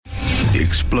The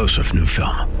explosive new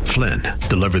film, Flynn,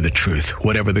 deliver the truth,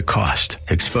 whatever the cost.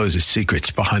 Exposes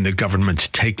secrets behind the government's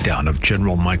takedown of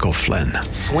General Michael Flynn.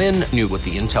 Flynn knew what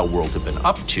the intel world had been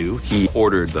up to. He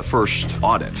ordered the first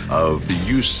audit of the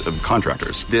use of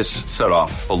contractors. This set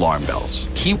off alarm bells.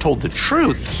 He told the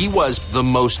truth. He was the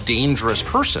most dangerous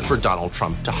person for Donald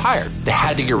Trump to hire. They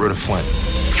had to get rid of Flynn.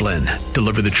 Flynn,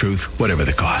 deliver the truth, whatever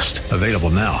the cost. Available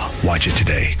now. Watch it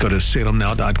today. Go to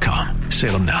salemnow.com.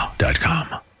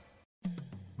 salemnow.com.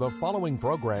 The following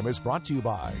program is brought to you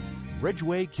by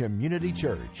Bridgeway Community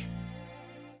Church.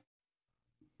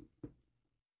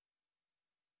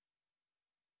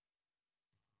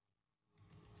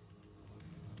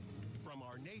 From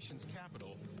our nation's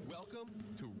capital, welcome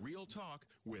to Real Talk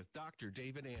with Dr.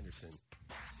 David Anderson.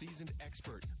 Seasoned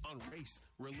expert on race,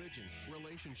 religion,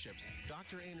 relationships,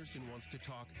 Dr. Anderson wants to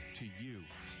talk to you.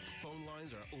 Phone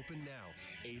lines are open now,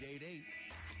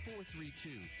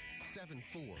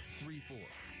 888-432-7434.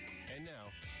 And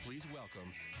now, please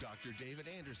welcome Dr. David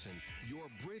Anderson, your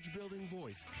bridge-building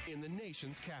voice in the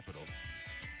nation's capital.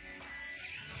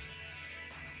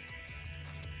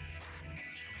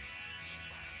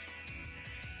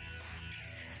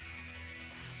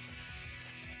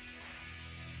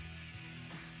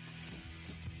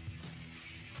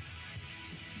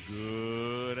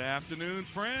 Good afternoon,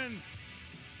 friends.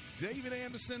 David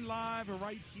Anderson live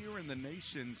right here in the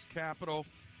nation's capital.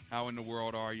 How in the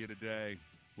world are you today?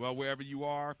 Well, wherever you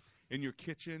are, in your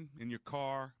kitchen, in your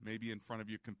car, maybe in front of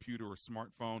your computer or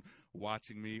smartphone,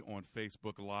 watching me on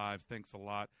Facebook Live. Thanks a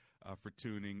lot for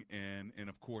tuning in. And,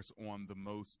 of course, on the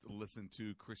most listened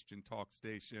to Christian talk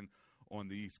station on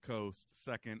the East Coast,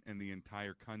 second in the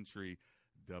entire country,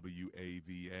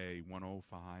 WAVA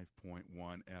 105.1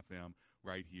 FM,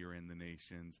 right here in the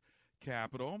nation's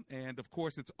capital. And, of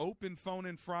course, it's Open Phone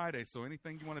In Friday, so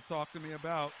anything you want to talk to me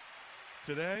about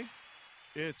today,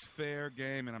 it's fair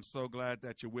game, and I'm so glad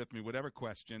that you're with me. Whatever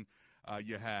question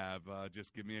you have,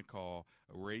 just give me a call.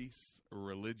 Race,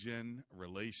 religion,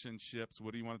 relationships,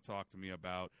 what do you want to talk to me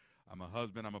about? I'm a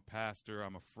husband, I'm a pastor,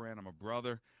 I'm a friend, I'm a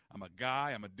brother, I'm a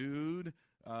guy, I'm a dude.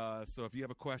 So if you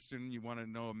have a question, you want to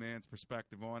know a man's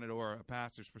perspective on it, or a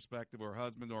pastor's perspective, or a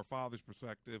husband or a father's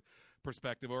perspective,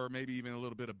 or maybe even a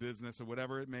little bit of business or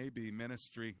whatever it may be,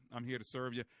 ministry, I'm here to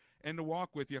serve you and to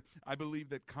walk with you. I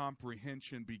believe that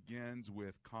comprehension begins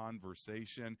with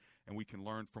conversation, and we can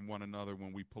learn from one another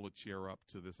when we pull a chair up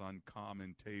to this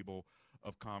uncommon table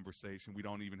of conversation. We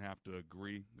don't even have to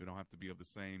agree. We don't have to be of the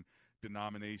same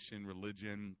denomination,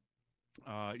 religion,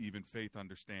 even faith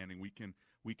understanding. We can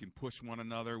push one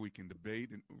another. We can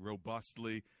debate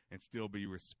robustly and still be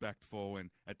respectful. And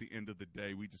at the end of the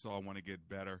day, we just all want to get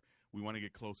better. We want to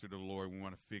get closer to the Lord. We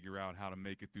want to figure out how to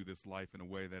make it through this life in a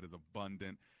way that is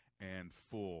abundant and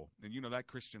full. And you know, that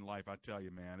Christian life, I tell you,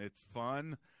 man, it's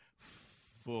fun,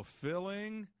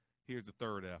 fulfilling. Here's the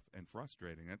third F, and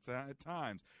frustrating. That's at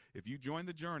times. If you join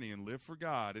the journey and live for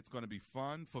God, it's going to be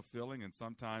fun, fulfilling, and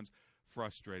sometimes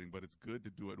frustrating. But it's good to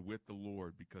do it with the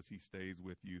Lord because he stays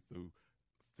with you through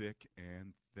thick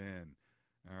and thin.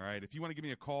 All right. If you want to give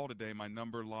me a call today, my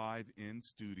number live in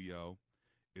studio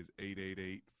is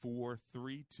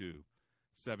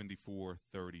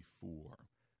 888-432-7434.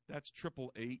 That's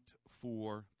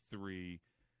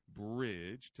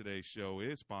 888-43-BRIDGE. Today's show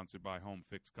is sponsored by Home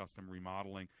Fix Custom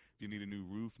Remodeling. If you need a new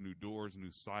roof, new doors,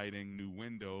 new siding, new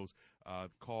windows,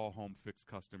 call Home Fix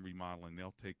Custom Remodeling.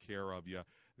 They'll take care of you.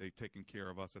 They've taken care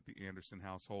of us at the Anderson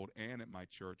household and at my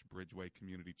church, Bridgeway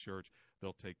Community Church.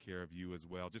 They'll take care of you as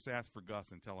well. Just ask for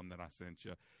Gus and tell him that I sent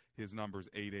you. His number is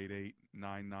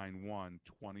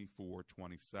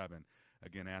 888-991-2427.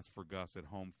 Again, ask for Gus at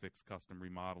Home Fix Custom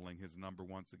Remodeling. His number,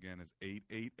 once again, is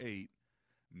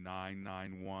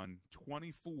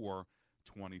 888-991-2427.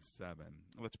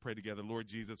 Let's pray together. Lord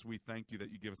Jesus, we thank you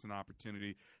that you give us an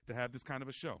opportunity to have this kind of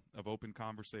a show of open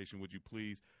conversation. Would you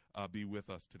please be with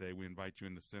us today? We invite you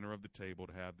in the center of the table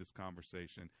to have this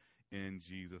conversation. In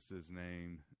Jesus'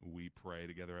 name we pray.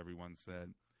 Together, everyone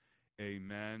said,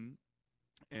 amen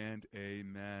and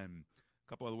amen. A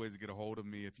couple other ways to get a hold of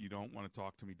me. If you don't want to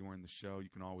talk to me during the show, you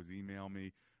can always email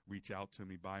me, reach out to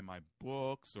me, buy my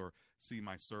books, or see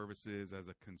my services as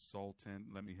a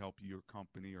consultant. Let me help your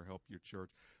company or help your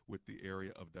church with the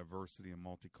area of diversity and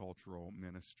multicultural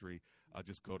ministry.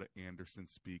 Just go to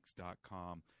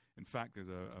andersonspeaks.com. In fact, there's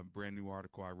a brand new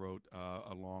article I wrote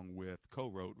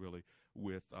co-wrote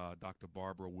with Dr.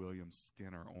 Barbara Williams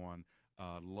Skinner on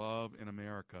love in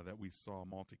America that we saw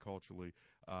multiculturally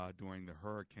during the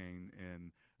hurricane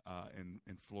in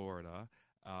Florida.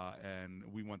 And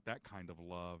we want that kind of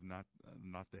love, not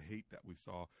the hate that we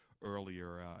saw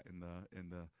earlier in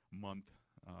the month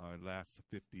last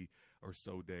 50 or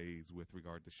so days with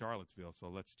regard to Charlottesville. So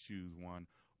let's choose one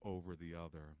over the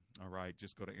other. All right,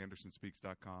 just go to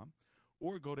AndersonSpeaks.com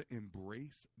or go to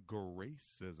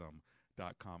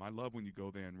EmbraceGracism.com. I love when you go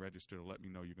there and register to let me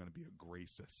know you're going to be a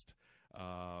gracist.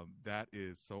 That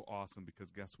is so awesome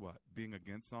because guess what? Being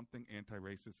against something,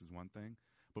 anti-racist, is one thing,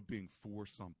 but being for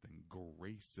something,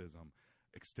 gracism,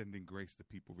 extending grace to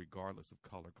people regardless of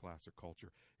color, class, or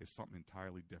culture, is something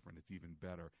entirely different. It's even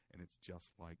better, and it's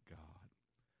just like God.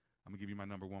 I'm going to give you my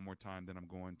number one more time, then I'm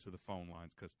going to the phone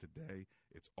lines because today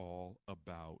it's all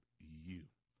about you.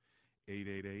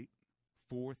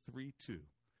 888-432-7434.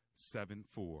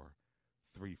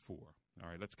 All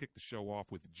right, let's kick the show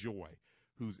off with Joy,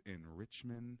 who's in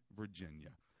Richmond,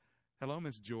 Virginia. Hello,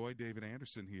 Miss Joy. David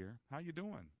Anderson here. How you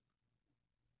doing?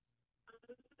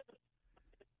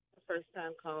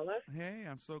 First-time caller. Hey,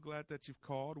 I'm so glad that you've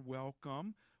called.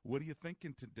 Welcome. What are you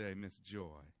thinking today, Miss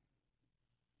Joy?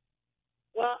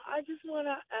 Well, I just want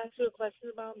to ask you a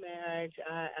question about marriage.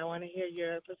 I want to hear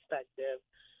your perspective.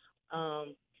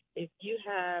 If you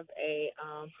have a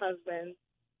husband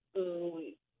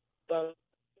who both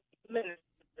ministers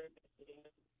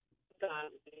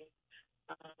godly,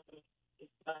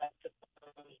 but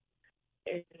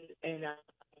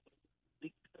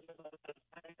because of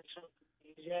financial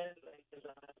confusion, like there's a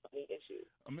lot of issues.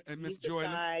 Miss Joy.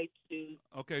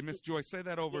 Okay, Miss Joy, say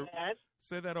that over. Yes?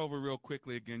 Say that over real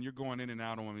quickly again. You're going in and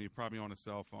out on me. You're probably on a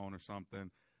cell phone or something.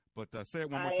 But say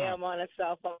it one more time. I am on a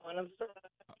cell phone. I'm sorry.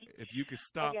 If you could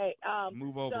stop, okay,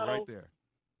 move over right there.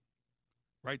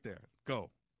 Right there. Go.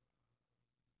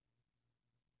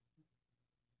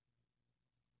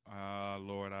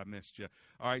 Lord, I missed you.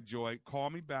 All right, Joy, call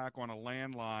me back on a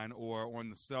landline or on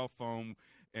the cell phone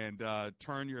and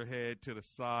turn your head to the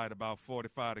side about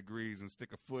 45 degrees and stick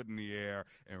a foot in the air,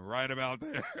 and right about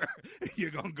there,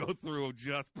 you're going to go through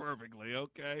just perfectly,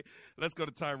 okay? Let's go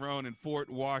to Tyrone in Fort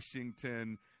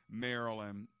Washington,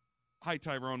 Maryland. Hi,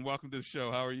 Tyrone. Welcome to the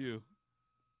show. How are you?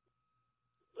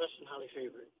 Blessed and highly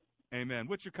favored. Amen.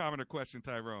 What's your comment or question,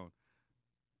 Tyrone?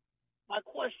 My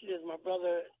question is, my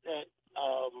brother, that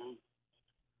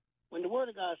when the Word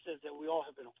of God says that we all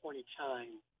have an appointed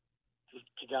time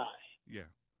to die. Yeah.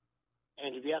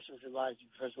 And to be absent from lives, you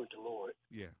first with the Lord.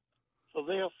 Yeah. So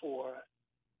therefore,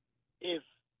 if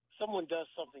someone does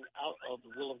something out of the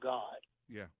will of God,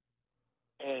 yeah,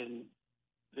 and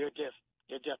their death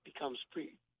becomes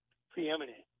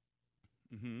preeminent,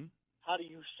 mm-hmm. How do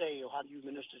you say, or how do you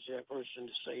minister to that person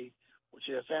to say, or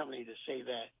to their family to say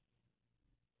that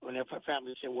when their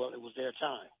family say, well, it was their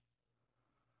time?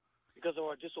 Because of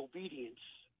our disobedience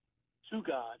to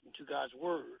God and to God's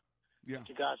word, yeah,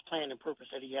 to God's plan and purpose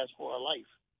that He has for our life.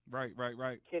 Right.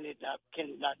 Can it not?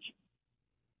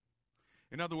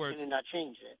 In other words, can it not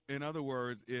change that? In other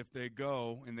words, if they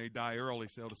go and they die early,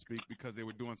 so to speak, because they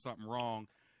were doing something wrong,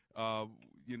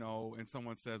 and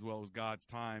someone says, well, it was God's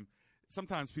time.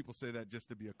 Sometimes people say that just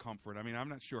to be a comfort. I mean, I'm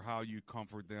not sure how you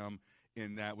comfort them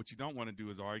in that. What you don't want to do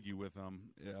is argue with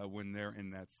them when they're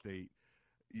in that state.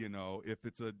 You know, if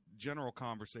it's a general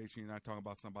conversation, you're not talking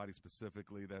about somebody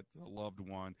specifically that's a loved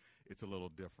one, it's a little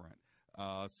different.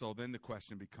 So then the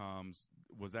question becomes,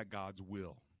 was that God's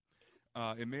will?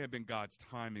 It may have been God's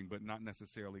timing, but not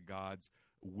necessarily God's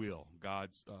will,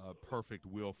 God's perfect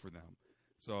will for them.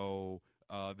 So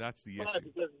that's the issue.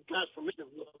 Because God's permissive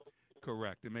will.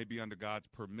 Correct. It may be under God's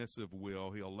permissive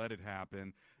will. He'll let it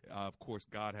happen. Of course,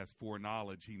 God has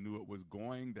foreknowledge. He knew it was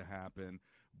going to happen,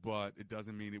 but it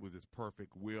doesn't mean it was his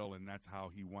perfect will, and that's how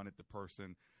he wanted the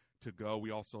person to go.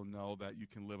 We also know that you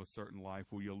can live a certain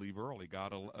life where you'll leave early.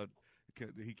 God,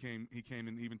 he came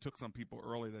and even took some people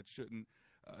early that shouldn't.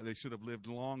 They should have lived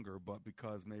longer, but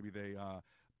because maybe they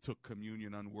took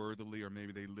communion unworthily, or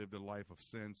maybe they lived a life of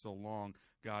sin so long,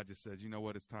 God just says, you know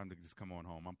what, it's time to just come on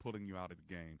home. I'm pulling you out of the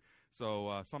game.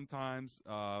 So sometimes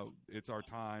it's our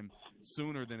time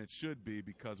sooner than it should be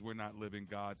because we're not living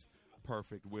God's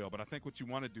perfect will. But I think what you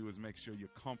want to do is make sure you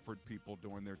comfort people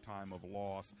during their time of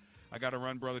loss. I got to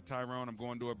run, Brother Tyrone. I'm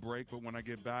going to a break, but when I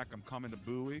get back, I'm coming to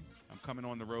Bowie. I'm coming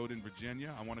on the road in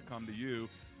Virginia. I want to come to you.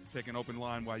 Take an open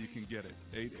line while you can get it.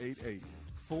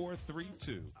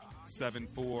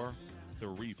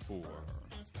 888-432-7434.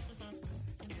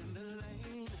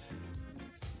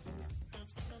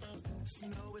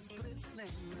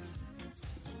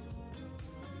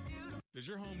 Does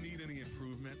your home need any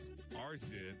improvements? Ours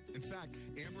did. In fact,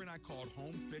 Amber and I called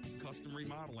Home Fix Custom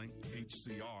Remodeling,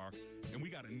 HCR, and we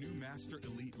got a new Master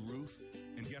Elite roof.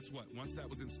 And guess guess what? Once that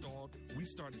was installed, we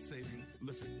started saving,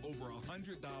 over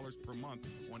 $100 per month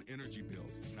on energy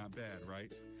bills. Not bad,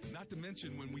 right? Not to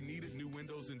mention when we needed new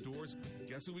windows and doors,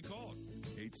 guess who we called?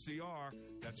 HCR.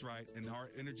 That's right. And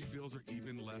our energy bills are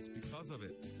even less because of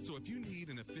it. So if you need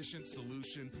an efficient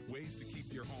solution, ways to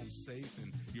keep your home safe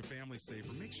and your family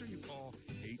safer, make sure you call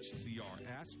HCR.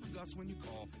 Ask for Gus when you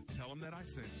call. Tell him that I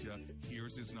sent you.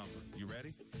 Here's his number. You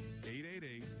ready?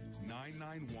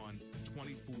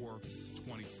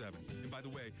 888-991-2427. And by the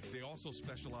way, they also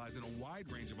specialize in a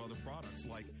wide range of other products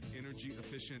like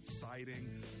energy-efficient siding,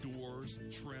 doors,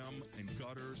 trim, and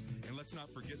gutters. And let's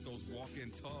not forget those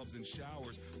walk-in tubs and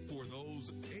showers for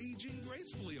those aging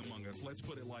gracefully among us. Let's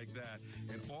put it like that.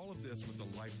 And all of this with a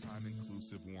lifetime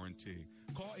inclusive warranty.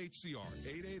 Call HCR,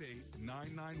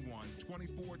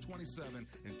 888-991-2427,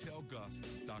 and tell Gus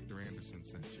Dr. Anderson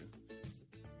sent you.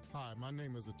 Hi, my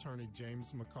name is Attorney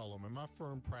James McCullum, and my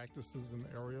firm practices in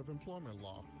the area of employment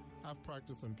law. I've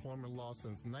practiced employment law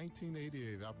since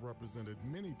 1988. I've represented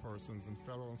many persons in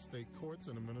federal and state courts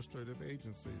and administrative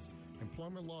agencies.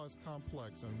 Employment law is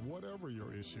complex, and whatever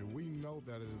your issue, we know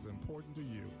that it is important to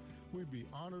you. We'd be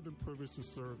honored and privileged to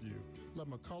serve you. Let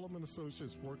McCullum &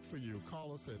 Associates work for you.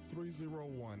 Call us at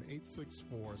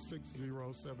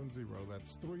 301-864-6070.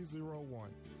 That's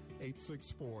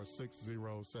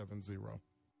 301-864-6070.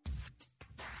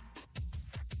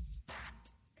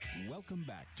 Welcome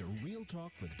back to Real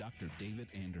Talk with Dr. David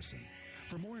Anderson.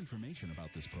 For more information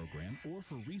about this program or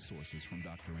for resources from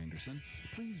Dr. Anderson,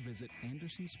 please visit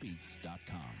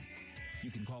andersonspeaks.com. You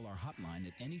can call our hotline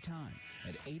at any time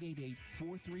at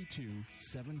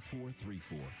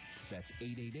 888-432-7434. That's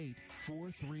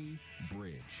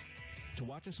 888-43-BRIDGE. To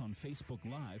watch us on Facebook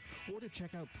Live or to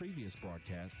check out previous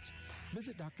broadcasts,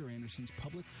 visit Dr. Anderson's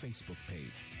public Facebook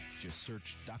page. Just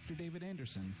search Dr. David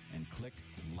Anderson and click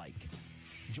like.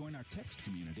 Join our text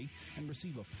community and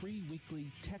receive a free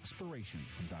weekly textpiration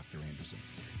from Dr. Anderson.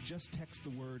 Just text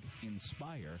the word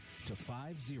INSPIRE to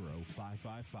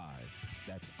 50555.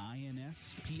 That's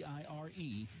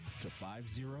INSPIRE to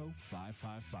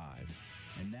 50555.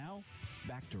 And now,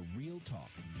 back to Real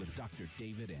Talk with Dr.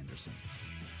 David Anderson.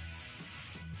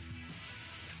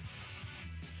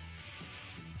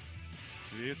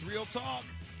 It's Real Talk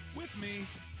with me,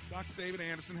 Dr. David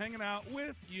Anderson, hanging out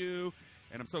with you.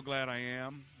 And I'm so glad I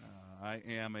am. I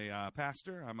am a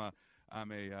pastor. I'm a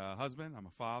husband. I'm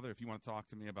a father. If you want to talk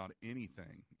to me about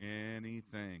anything,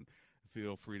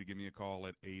 feel free to give me a call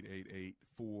at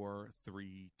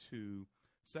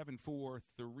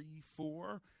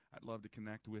 888-432-7434. I'd love to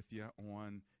connect with you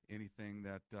on anything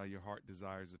that your heart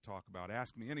desires to talk about.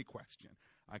 Ask me any question.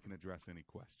 I can address any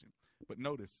question. But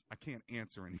notice, I can't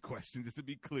answer any question, just to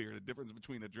be clear, the difference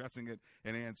between addressing it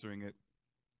and answering it.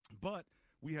 But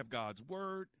we have God's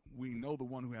Word. We know the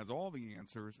one who has all the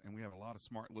answers, and we have a lot of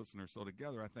smart listeners. So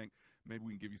together, I think maybe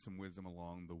we can give you some wisdom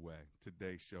along the way.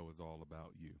 Today's show is all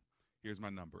about you. Here's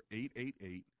my number,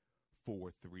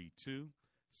 888-432-7434.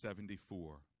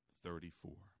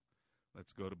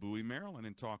 Let's go to Bowie, Maryland,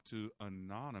 and talk to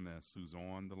Anonymous, who's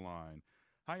on the line.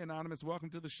 Hi, Anonymous. Welcome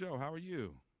to the show. How are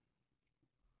you?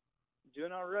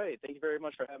 Doing all right. Thank you very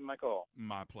much for having my call.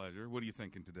 My pleasure. What are you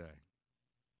thinking today?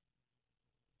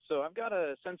 So I've got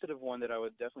a sensitive one that I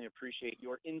would definitely appreciate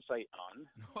your insight on.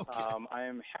 Okay. I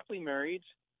am happily married,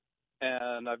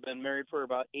 and I've been married for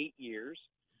about 8 years.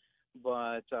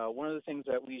 But one of the things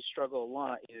that we struggle a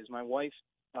lot is my wife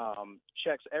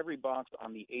checks every box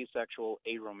on the asexual,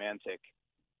 aromantic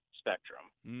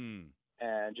spectrum.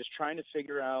 And just trying to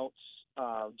figure out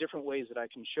different ways that I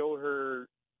can show her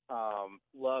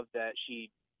love that she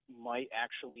might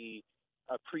actually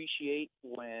appreciate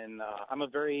when I'm a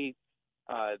very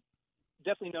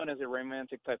definitely known as a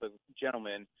romantic type of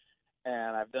gentleman,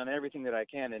 and I've done everything that I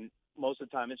can, and most of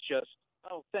the time it's just,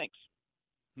 oh, thanks.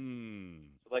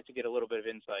 I'd like to get a little bit of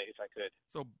insight if I could.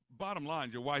 So bottom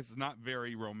line, your wife's not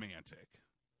very romantic.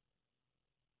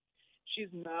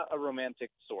 She's not a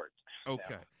romantic sort. Okay.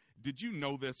 No. Did you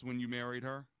know this when you married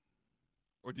her?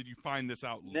 Or did you find this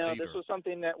out later? No, this was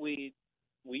something that we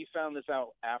found this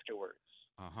out afterwards.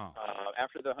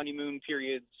 After the honeymoon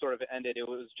period sort of ended, it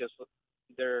was just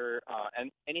there,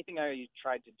 and anything I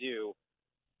tried to do,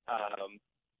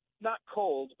 not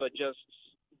cold, but just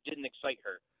didn't excite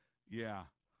her. Yeah.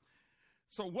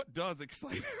 So what does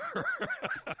excite her?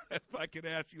 If I could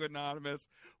ask you, Anonymous,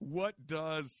 what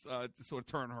does sort of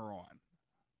turn her on?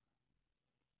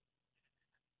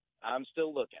 I'm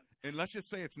still looking. And let's just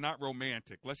say it's not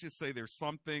romantic. Let's just say there's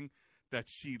something that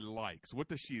she likes. What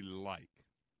does she like?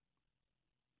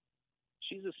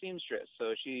 She's a seamstress,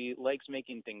 so she likes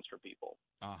making things for people.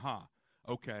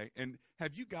 Okay. And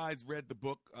have you guys read the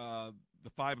book, the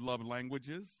 5 love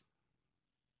languages.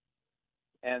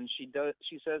 And she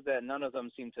says that none of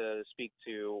them seem to speak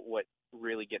to what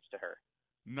really gets to her.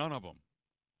 None of them.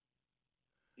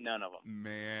 None of them.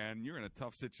 Man, you're in a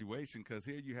tough situation because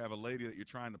here you have a lady that you're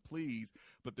trying to please,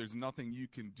 but there's nothing you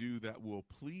can do that will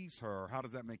please her. How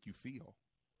does that make you feel?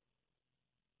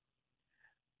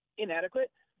 Inadequate.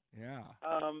 Yeah.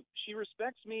 She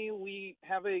respects me. We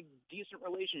have a decent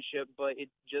relationship, but it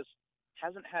just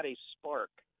hasn't had a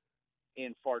spark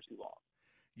in far too long.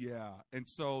 Yeah. And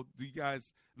so do you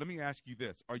guys, let me ask you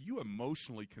this. Are you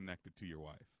emotionally connected to your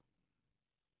wife?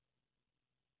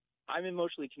 I'm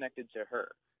emotionally connected to her.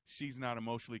 She's not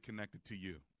emotionally connected to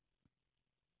you.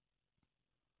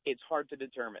 It's hard to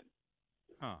determine.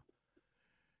 Huh.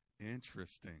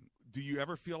 Interesting. Do you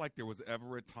ever feel like there was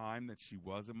ever a time that she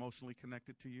was emotionally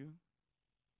connected to you?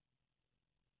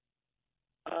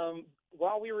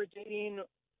 While we were dating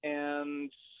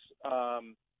and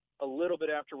a little bit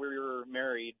after we were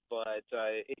married, but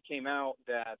it came out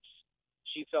that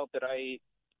she felt that I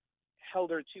held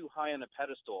her too high on a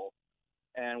pedestal,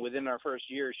 and within our first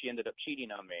year, she ended up cheating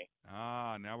on me.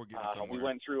 Ah, now we're getting somewhere. We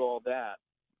went through all that.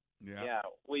 Yeah,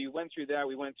 we went through that.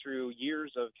 We went through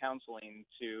years of counseling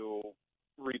to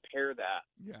repair that.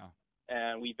 Yeah.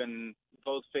 And we've been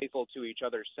both faithful to each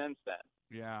other since then.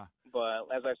 Yeah. But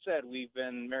as I said, we've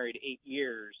been married 8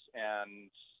 years, and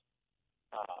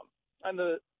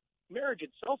the marriage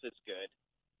itself is good.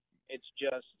 It's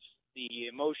just the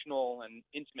emotional and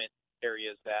intimate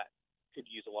areas that could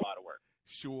use a lot of work.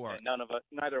 Sure. And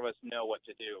neither of us know what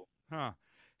to do. Huh.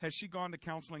 Has she gone to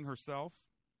counseling herself?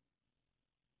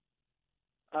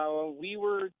 We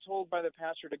were told by the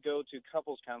pastor to go to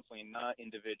couples counseling, not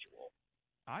individual.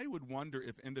 I would wonder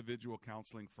if individual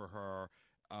counseling for her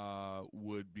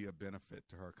would be a benefit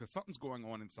to her, because something's going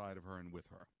on inside of her and with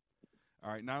her.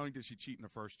 All right, not only did she cheat in the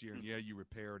first year, and yeah, you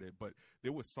repaired it, but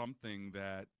there was something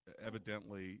that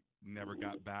evidently never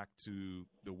got back to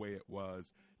the way it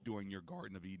was during your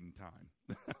Garden of Eden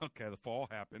time. Okay, the fall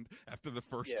happened after the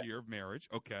first year of marriage,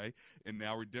 okay, and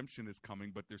now redemption is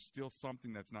coming, but there's still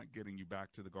something that's not getting you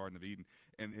back to the Garden of Eden,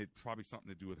 and it's probably something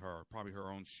to do with her, probably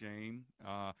her own shame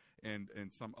and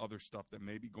some other stuff that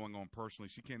may be going on personally.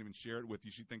 She can't even share it with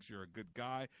you. She thinks you're a good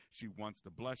guy. She wants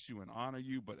to bless you and honor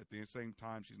you, but at the same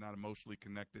time, she's not emotionally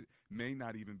connected, may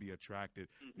not even be attracted.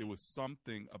 There was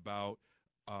something about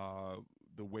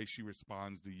the way she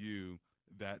responds to you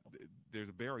that there's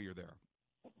a barrier there.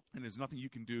 And there's nothing you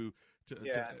can do to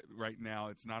right now.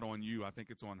 It's not on you. I think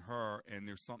it's on her, and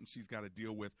there's something she's got to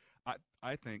deal with,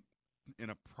 I think, in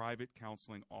a private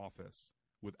counseling office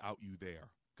without you there,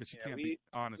 because she can't be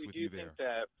honest with you there. We do think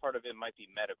that part of it might be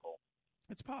medical.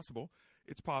 It's possible.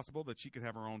 It's possible that she could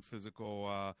have her own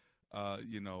physical,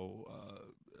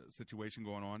 situation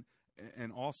going on.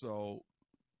 And also,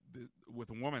 with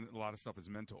a woman, a lot of stuff is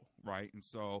mental, right? And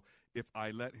so if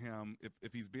I let him,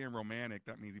 if he's being romantic,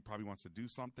 that means he probably wants to do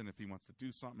something. If he wants to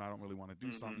do something, I don't really want to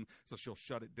do something. So she'll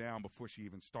shut it down before she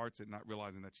even starts it, not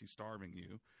realizing that she's starving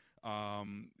you,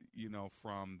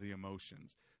 from the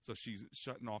emotions. So she's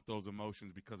shutting off those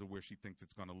emotions because of where she thinks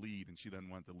it's going to lead, and she doesn't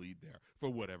want to lead there for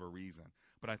whatever reason.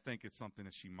 But I think it's something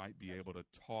that she might be able to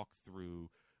talk through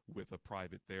with a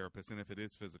private therapist. And if it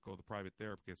is physical, the private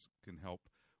therapist can help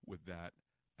with that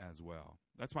as well.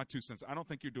 That's my 2 cents. I don't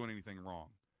think you're doing anything wrong.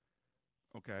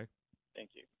 Okay? Thank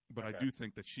you. But I do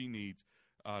think that she needs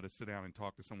to sit down and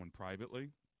talk to someone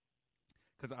privately,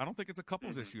 because I don't think it's a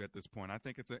couples issue at this point. I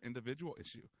think it's an individual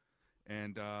issue,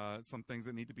 and some things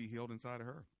that need to be healed inside of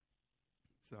her.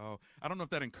 So I don't know if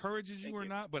that encourages you or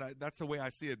not, but that's the way I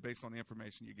see it based on the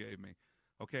information you gave me.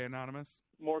 Okay, Anonymous?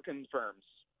 More confirms.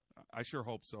 I sure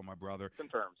hope so, my brother.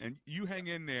 Confirms. And you hang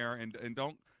in there and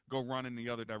don't go run in the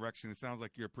other direction. It sounds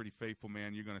like you're a pretty faithful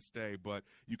man. You're going to stay, but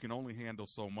you can only handle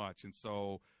so much. And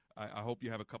so I hope you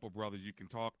have a couple brothers you can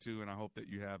talk to, and I hope that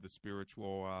you have the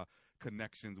spiritual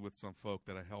connections with some folk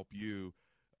that'll help you,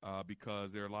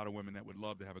 because there are a lot of women that would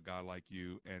love to have a guy like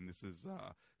you, and this is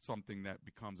something that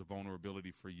becomes a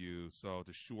vulnerability for you. So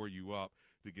to shore you up,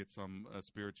 to get some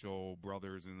spiritual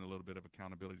brothers and a little bit of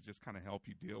accountability, just kind of help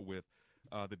you deal with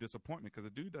the disappointment, because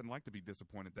a dude doesn't like to be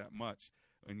disappointed that much.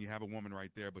 And you have a woman right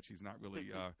there, but she's not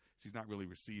really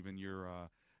receiving your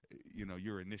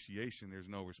your initiation. There's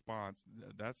no response.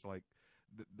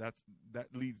 That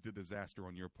leads to disaster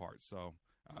on your part. So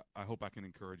I hope I can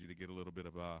encourage you to get a little bit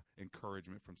of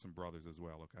encouragement from some brothers as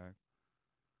well. Okay.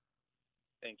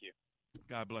 Thank you.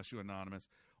 God bless you, Anonymous.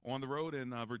 On the road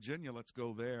in Virginia, let's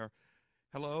go there.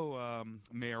 Hello,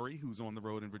 Mary, who's on the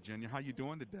road in Virginia. How you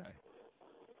doing today?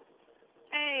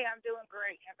 Hey, I'm doing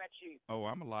great. How about you? Oh,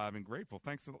 I'm alive and grateful.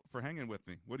 Thanks for hanging with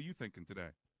me. What are you thinking today?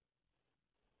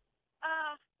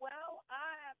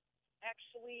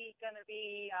 actually going to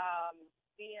be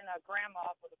being a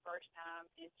grandma for the first time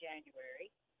in January.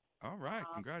 All right.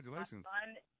 Congratulations. My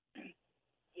son,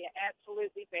 yeah,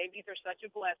 absolutely. Babies are such a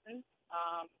blessing.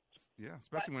 Yeah,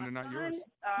 especially when they're not yours.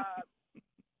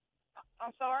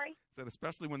 I'm sorry? I said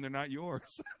especially when they're not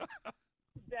yours.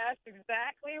 That's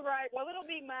exactly right. Well, it'll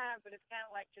be mine, but it's kind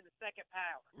of like to the second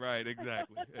power. Right,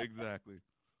 exactly, exactly.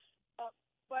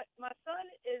 But my son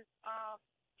is,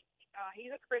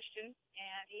 he's a Christian,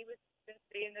 and he was been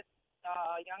seeing this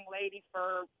young lady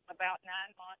for about 9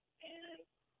 months, and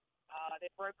they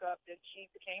broke up, and she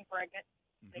became pregnant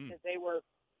because they were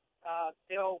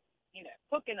still,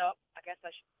 hooking up, I guess I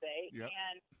should say. Yep.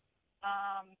 And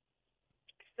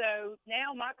so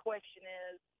now my question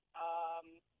is,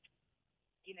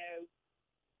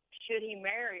 should he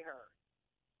marry her?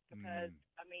 Because,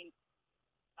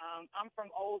 I'm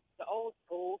from the old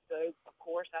school, so of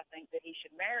course I think that he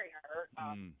should marry her.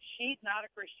 She's not a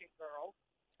Christian girl.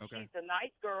 Okay. She's a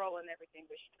nice girl and everything,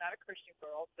 but she's not a Christian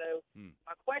girl. So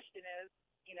my question is,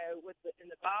 in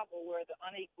the Bible where the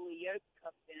unequally yoked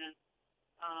comes in,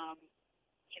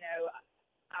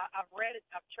 I've read it.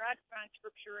 I've tried to find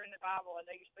scripture in the Bible. I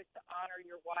know you're supposed to honor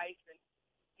your wife, and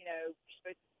you're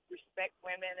supposed to respect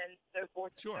women and so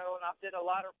forth. Sure. And so, and I've did a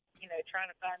lot of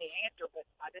trying to find the answer, but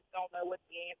I just don't know what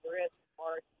the answer is,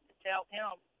 or to tell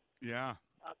him. Yeah.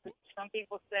 Some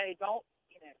people say don't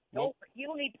you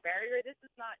don't need to marry her. This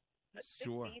is not the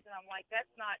 60s, and I'm like,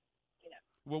 that's not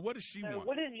Well, what does she want?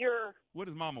 What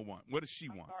does Mama want? What does she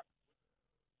want?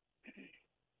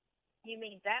 You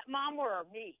mean that mama or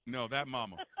me? No, that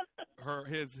mama.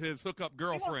 His hookup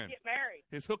girlfriend. He wants to get married.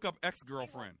 His hookup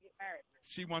ex-girlfriend.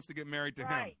 She wants to get married to him.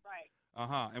 Right.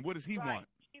 And what does he want?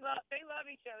 They love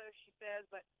each other, she says,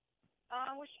 but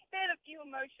she said a few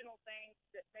emotional things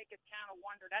that make us kind of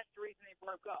wonder. That's the reason they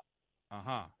broke up.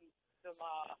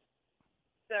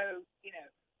 So,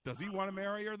 Does he want to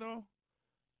marry her, though?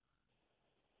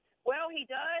 Well, he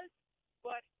does,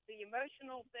 but the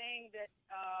emotional thing that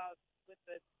with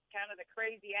the kind of the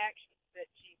crazy actions that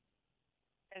she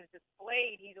has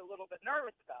displayed, he's a little bit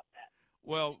nervous about that.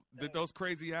 Well, did those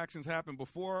crazy actions happen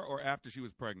before or after she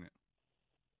was pregnant?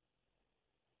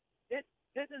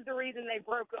 This is the reason they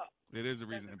broke up. It is the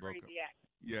reason they broke up. Action.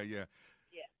 Yeah.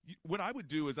 What I would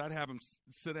do is I'd have him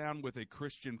sit down with a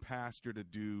Christian pastor to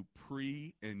do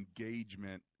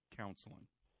pre-engagement counseling.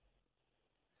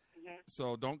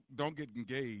 So don't get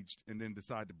engaged and then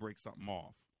decide to break something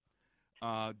off.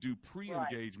 Do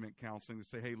pre-engagement counseling to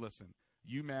say, hey, listen,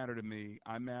 you matter to me.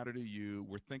 I matter to you.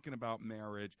 We're thinking about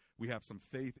marriage. We have some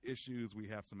faith issues. We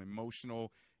have some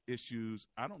emotional issues.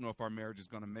 I don't know if our marriage is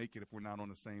going to make it if we're not on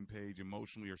the same page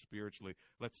emotionally or spiritually.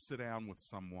 Let's sit down with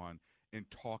someone and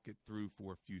talk it through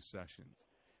for a few sessions.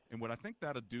 And what I think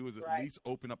that'll do is at least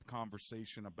open up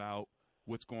conversation about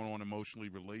what's going on emotionally,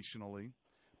 relationally,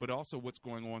 but also what's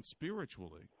going on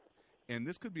spiritually. And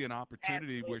this could be an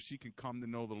opportunity where she can come to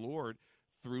know the Lord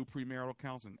through premarital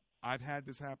counseling. I've had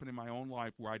this happen in my own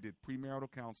life where I did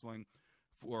premarital counseling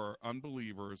for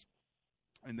unbelievers,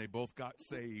 and they both got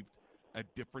saved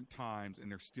at different times,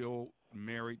 and they're still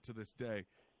married to this day.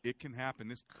 It can happen.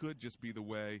 This could just be the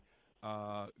way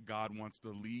God wants to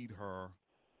lead her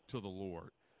to the Lord.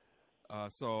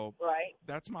 So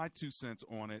that's my 2 cents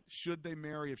on it. Should they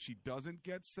marry if she doesn't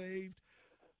get saved?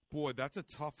 Boy, that's a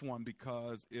tough one,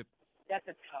 because if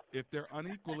they're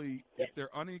unequally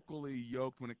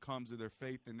yoked when it comes to their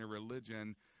faith and their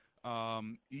religion,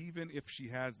 even if she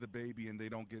has the baby and they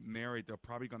don't get married, they're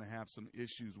probably going to have some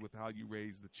issues with how you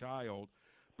raise the child.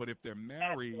 But if they're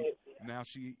married, now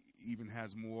she even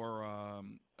has more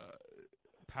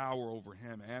power over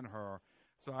him and her.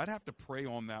 So I'd have to pray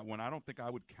on that one. I don't think I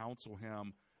would counsel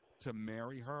him to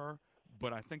marry her,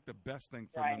 but I think the best thing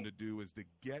for them to do is to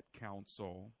get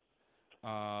counsel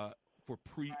for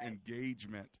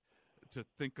pre-engagement, to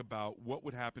think about what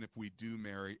would happen if we do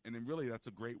marry. And then really that's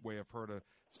a great way of her to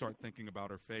start thinking about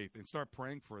her faith and start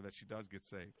praying for her that she does get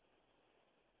saved.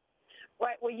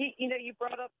 Right. Well, you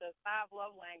brought up the 5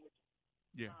 love languages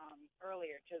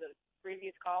earlier to the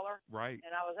previous caller. Right.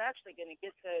 And I was actually going to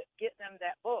get them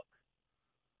that book.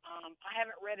 I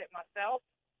haven't read it myself,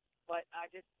 but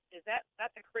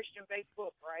that's a Christian-based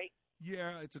book, right?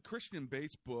 Yeah, it's a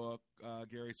Christian-based book,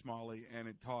 Gary Smalley, and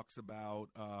it talks about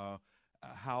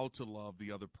how to love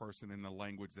the other person in the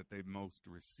language that they most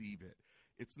receive it.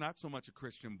 It's not so much a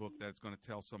Christian book that's going to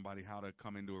tell somebody how to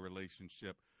come into a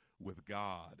relationship with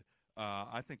God.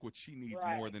 I think what she needs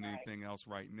more than anything else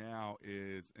right now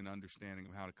is an understanding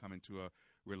of how to come into a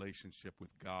relationship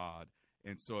with God.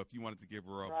 And so if you wanted to give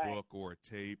her a book or a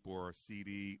tape or a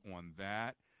CD on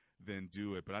that, then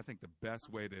do it. But I think the best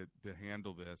way to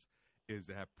handle this is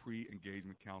to have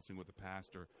pre-engagement counseling with the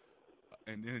pastor,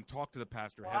 and then talk to the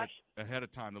pastor ahead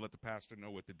of time to let the pastor know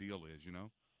what the deal is, you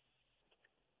know?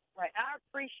 Right. I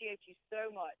appreciate you so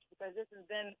much because this has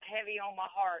been heavy on my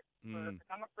heart.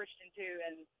 I'm a Christian, too,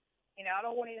 and, you know, I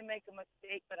don't want you to make a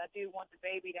mistake, but I do want the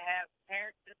baby to have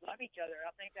parents that love each other.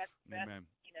 I think that's the best. Amen.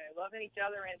 You know, loving each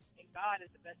other and God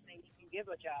is the best thing you can give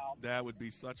a child. That would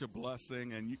be such a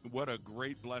blessing, and what a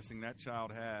great blessing that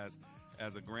child has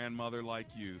as a grandmother like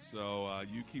you. So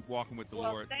you keep walking with the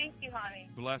Lord. Thank you, honey.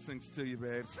 Blessings to you,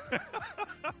 babes.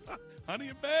 Honey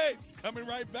and babes, coming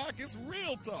right back. It's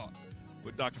Real Talk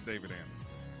with Dr. David Anderson.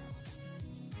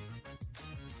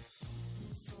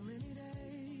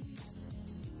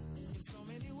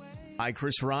 Hi,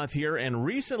 Chris Roth here, and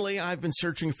recently I've been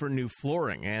searching for new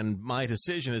flooring, and my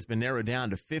decision has been narrowed down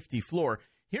to 50 Floor.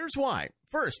 Here's why.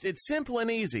 First, it's simple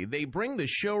and easy. They bring the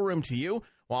showroom to you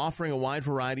while offering a wide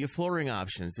variety of flooring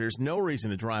options. There's no reason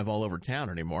to drive all over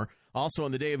town anymore. Also,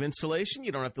 on the day of installation,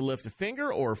 you don't have to lift a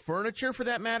finger or furniture for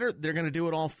that matter. They're going to do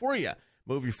it all for you.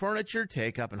 Move your furniture,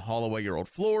 take up and haul away your old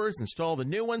floors, install the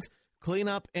new ones, clean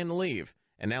up, and leave.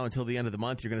 And now until the end of the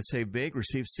month, you're going to save big.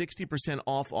 Receive 60%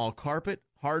 off all carpet,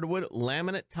 hardwood,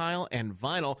 laminate, tile, and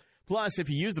vinyl. Plus, if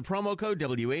you use the promo code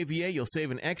WAVA, you'll save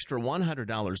an extra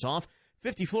 $100 off.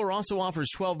 50 Floor also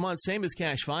offers 12 months, same as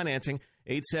cash financing.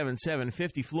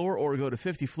 877-50-FLOOR or go to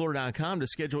 50floor.com to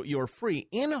schedule your free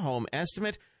in-home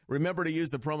estimate. Remember to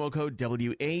use the promo code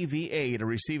WAVA to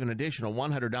receive an additional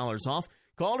 $100 off.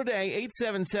 Call today,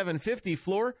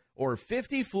 877-50-FLOOR or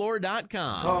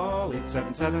 50floor.com. Call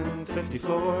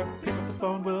 877-50-FLOOR. Pick up the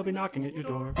phone, we'll be knocking at your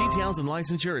door. Details and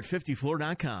licensure at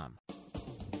 50floor.com.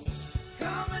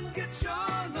 Come and get your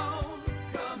loan.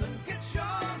 Come and get your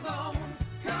loan.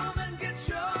 Come and get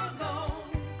your loan.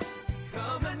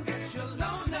 Come and get your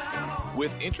loan now.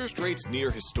 With interest rates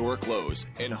near historic lows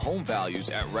and home values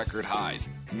at record highs,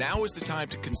 now is the time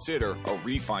to consider a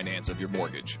refinance of your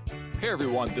mortgage. Hey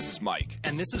everyone, this is Mike.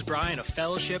 And this is Brian of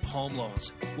Fellowship Home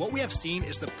Loans. What we have seen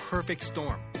is the perfect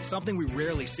storm, something we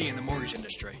rarely see in the mortgage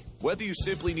industry. Whether you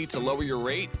simply need to lower your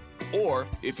rate, or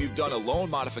if you've done a loan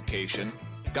modification,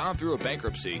 gone through a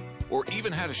bankruptcy, or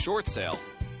even had a short sale,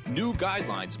 new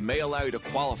guidelines may allow you to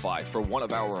qualify for one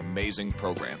of our amazing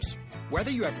programs.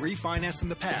 Whether you have refinanced in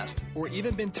the past or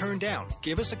even been turned down,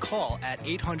 give us a call at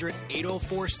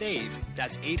 800-804-SAVE.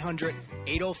 That's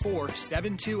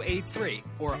 800-804-7283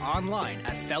 or online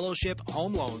at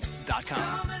fellowshiphomeloans.com.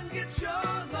 Come and get your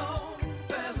loan.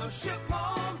 Fellowship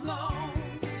Home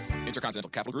Loans. Intercontinental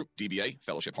Capital Group, DBA,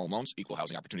 Fellowship Home Loans, Equal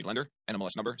Housing Opportunity Lender,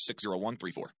 NMLS number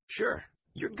 60134. Sure,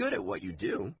 you're good at what you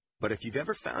do, but if you've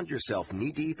ever found yourself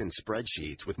knee-deep in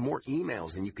spreadsheets with more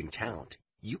emails than you can count,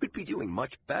 you could be doing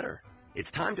much better. It's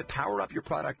time to power up your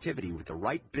productivity with the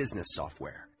right business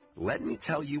software. Let me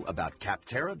tell you about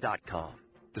Capterra.com.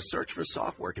 The search for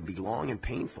software can be long and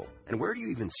painful, and where do you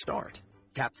even start?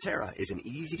 Capterra is an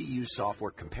easy-to-use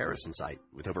software comparison site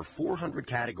with over 400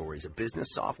 categories of business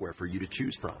software for you to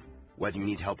choose from. Whether you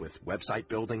need help with website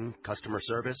building, customer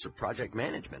service, or project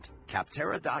management,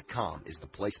 Capterra.com is the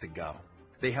place to go.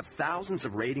 They have thousands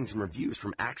of ratings and reviews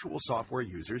from actual software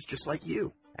users just like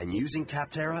you. And using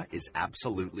Capterra is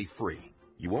absolutely free.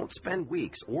 You won't spend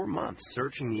weeks or months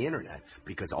searching the internet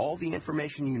because all the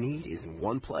information you need is in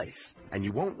one place. And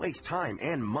you won't waste time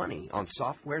and money on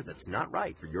software that's not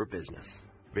right for your business.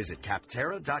 Visit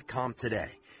Capterra.com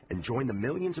today and join the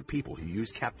millions of people who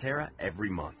use Capterra every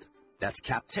month. That's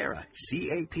Capterra,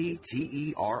 Capterra.com.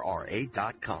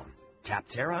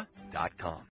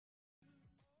 Capterra.com.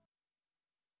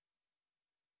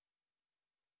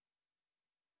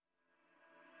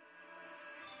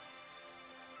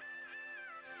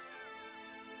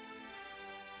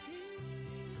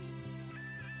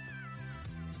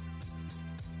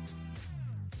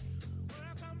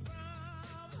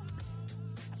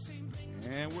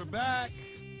 And we're back.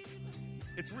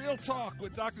 It's Real Talk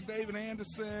with Dr. David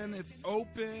Anderson. It's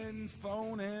open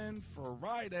phone in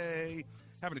Friday.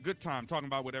 Having a good time talking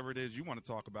about whatever it is you want to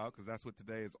talk about, because that's what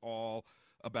today is all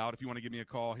about. If you want to give me a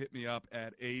call, hit me up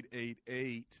at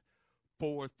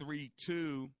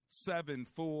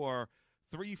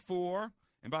 888-432-7434.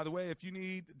 And by the way, if you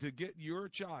need to get your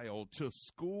child to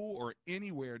school or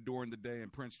anywhere during the day in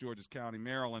Prince George's County,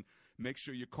 Maryland, make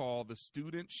sure you call the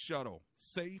Student Shuttle.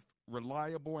 Safe,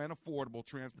 reliable, and affordable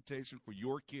transportation for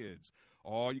your kids.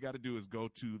 All you got to do is go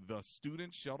to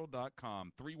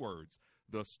thestudentshuttle.com. 3 words,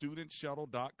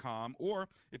 thestudentshuttle.com. Or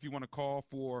if you want to call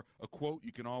for a quote,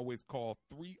 you can always call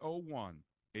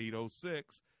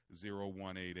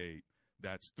 301-806-0188.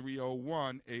 That's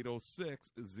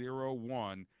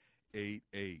 301-806-0188.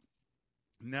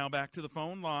 Now back to the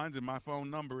phone lines, and my phone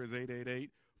number is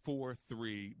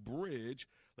 888-866-43-BRIDGE.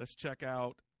 Let's check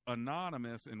out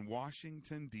Anonymous in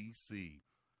Washington, D.C.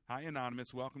 Hi,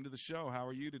 Anonymous. Welcome to the show. How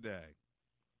are you today?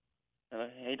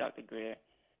 Hey, Dr. Greer.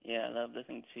 Yeah, I love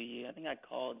listening to you. I think I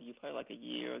called you probably like a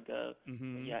year ago.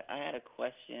 Mm-hmm. Yeah, I had a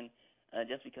question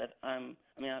just because I've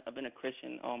been a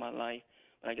Christian all my life,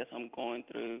 but I guess I'm going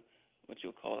through what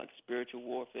you'll call like spiritual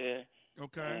warfare.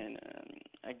 Okay. And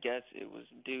I guess it was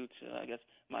due to,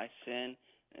 my sin,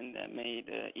 and that made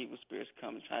evil spirits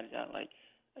come and try to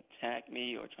attack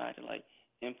me or try to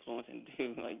influence and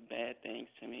do bad things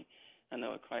to me. I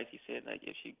know with Christ, he said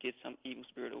if you get some evil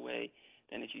spirit away,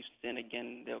 then if you sin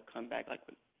again, they'll come back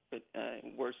with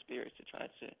worse spirits to try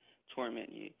to torment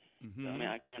you. Mm-hmm. So,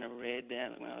 I kind of read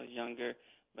that when I was younger,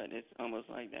 but it's almost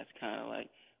like that's kind of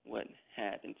what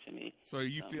happened to me. So are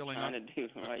you feeling trying to do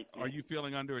the right thing. Are you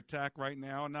feeling under attack right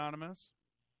now, Anonymous?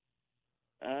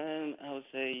 I would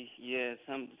say yeah.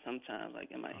 Sometimes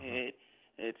in my head,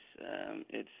 it's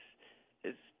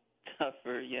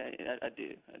tougher. Yeah, I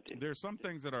do. There's some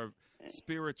things that are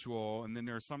spiritual, and then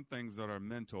there are some things that are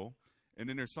mental, and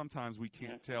then there's sometimes we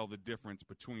can't tell the difference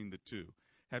between the two.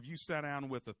 Have you sat down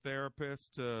with a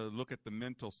therapist to look at the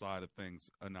mental side of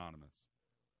things, Anonymous?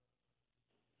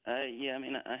 Yeah,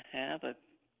 I have a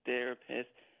therapist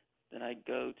that I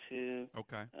go to.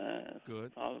 Okay.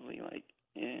 Good. Probably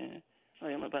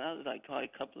but I was probably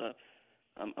a couple of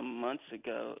months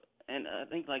ago, and I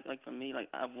think for me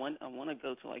I want to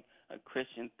go to a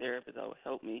Christian therapist that will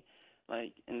help me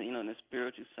in the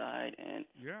spiritual side and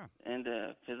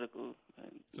the physical.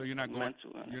 So you're not going.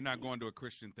 Mental, you're not going to a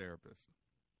Christian therapist.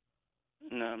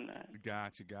 No, I'm not.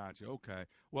 Gotcha. Okay.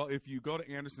 Well, if you go to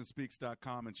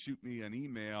AndersonSpeaks.com and shoot me an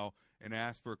email and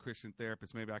ask for a Christian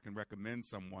therapist, maybe I can recommend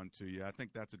someone to you. I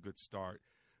think that's a good start.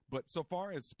 But so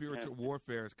far as spiritual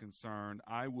warfare is concerned,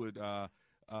 I would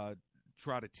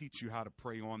try to teach you how to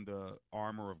pray on the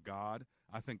armor of God.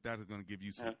 I think that is going to give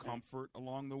you some comfort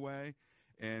along the way.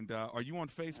 And are you on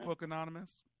Facebook,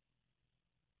 Anonymous?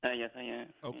 Yes, I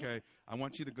am. Okay. I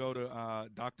want you to go to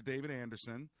Dr. David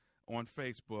Anderson on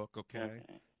Facebook, okay?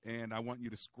 And I want you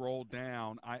to scroll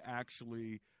down. I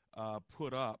actually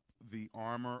put up the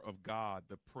armor of God,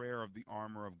 the prayer of the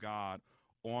armor of God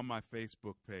on my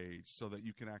Facebook page so that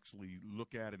you can actually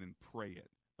look at it and pray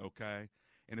it, okay?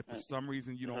 And if for some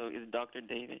reason you don't... So it's Dr.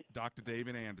 David? Dr.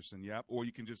 David Anderson, yep. Or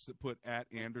you can just put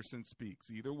 @Anderson Speaks.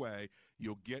 Either way,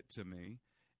 you'll get to me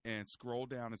and scroll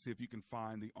down and see if you can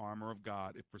find the armor of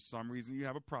God. If for some reason you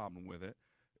have a problem with it,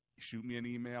 shoot me an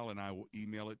email, and I will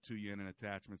email it to you in an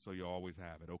attachment so you always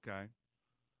have it, okay?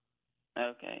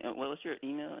 Okay. What's your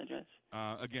email address?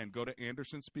 Again, go to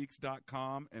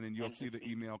AndersonSpeaks.com, and then you'll see the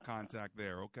email contact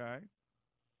there, okay?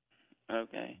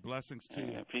 Okay. Blessings to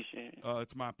you. I appreciate it.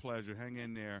 It's my pleasure. Hang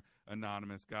in there,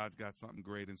 Anonymous. God's got something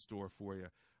great in store for you.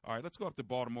 All right, let's go up to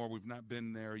Baltimore. We've not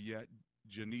been there yet.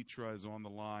 Janitra is on the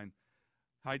line.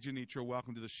 Hi, Janitra.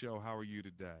 Welcome to the show. How are you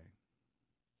today?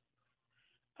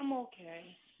 I'm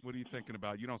okay. What are you thinking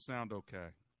about? You don't sound okay.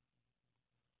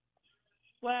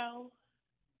 Well,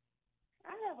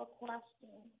 I have a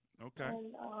question. Okay.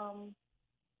 And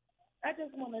I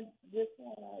just want to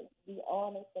be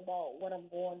honest about what I'm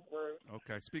going through.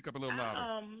 Okay, speak up a little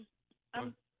louder.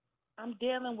 I'm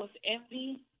dealing with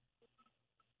envy.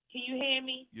 Can you hear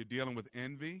me? You're dealing with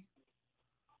envy?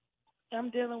 I'm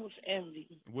dealing with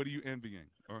envy. What are you envying?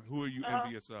 Or who are you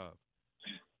envious of?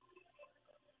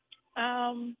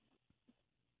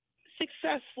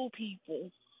 Successful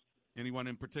people. Anyone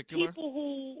in particular? People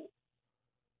who,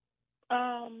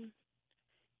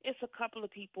 it's a couple of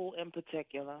people in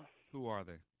particular. Who are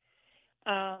they?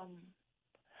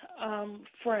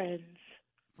 Friends.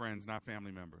 Friends, not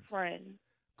family members. Friends.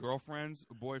 Girlfriends,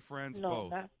 boyfriends, No,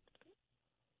 both? not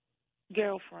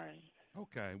girlfriends.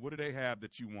 Okay. What do they have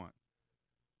that you want?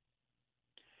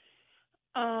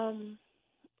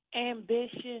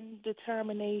 Ambition,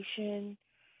 determination,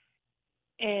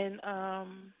 and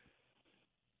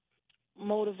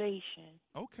motivation.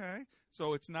 Okay.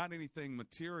 So it's not anything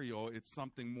material. It's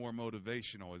something more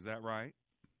motivational. Is that right?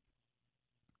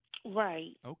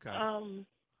 Right. Okay.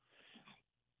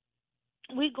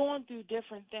 We're going through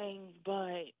different things,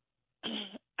 but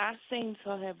I seem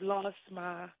to have lost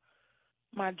my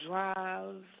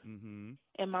drive and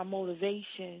my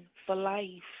motivation for life.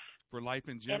 For life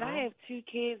in general? And I have 2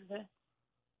 kids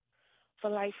for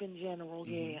life in general,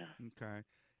 yeah. Okay.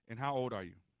 And how old are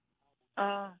you?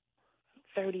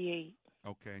 38.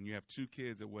 Okay. And you have 2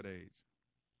 kids at what age?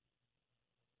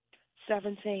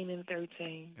 17 and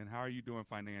 13. And how are you doing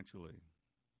financially?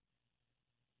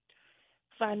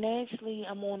 Financially,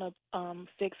 I'm on a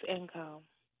fixed income.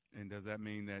 And does that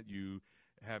mean that you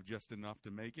have just enough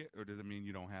to make it, or does it mean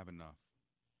you don't have enough?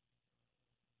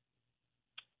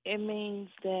 It means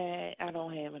that I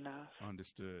don't have enough.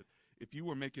 Understood. If you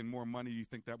were making more money, do you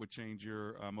think that would change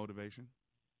your motivation?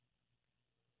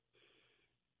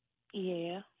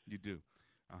 Yeah. You do.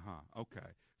 Okay.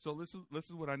 So this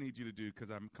is what I need you to do, because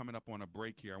I'm coming up on a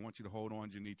break here. I want you to hold on,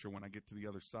 Janitra. When I get to the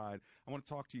other side, I want to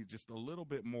talk to you just a little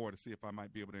bit more to see if I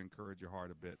might be able to encourage your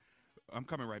heart a bit. I'm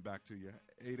coming right back to you.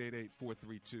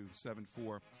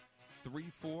 888-432-7434.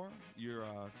 You're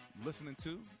listening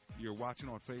to, you're watching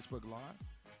on Facebook Live,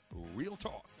 Real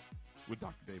Talk with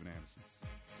Dr. David Anderson.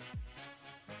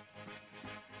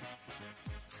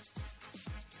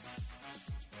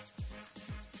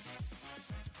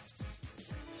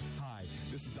 Hi,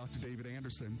 this is Dr. David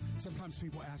Anderson. Sometimes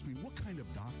people ask me, what kind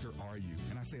of doctor are you?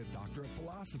 And I say, a doctor of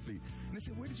philosophy. And they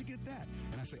say, where did you get that?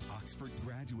 And I say, Oxford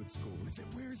Graduate School. And they say,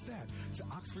 where's that? So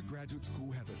Oxford Graduate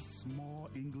School has a small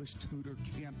English tutor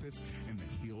campus in the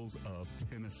hills of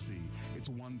Tennessee. It's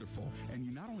wonderful. And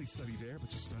you not only study there,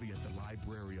 but you study at the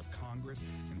Library of Congress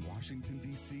in Washington,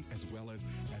 D.C., as well as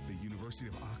at the University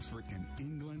of Oxford in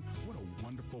England. What a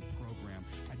wonderful program.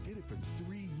 I did it for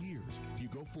 3 years. You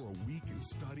go for a week and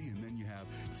study, and then you have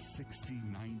 60,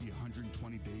 90,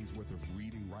 120 days worth of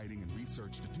reading, writing, and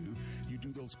research to do. You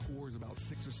do those cores about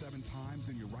 6 or 7 times,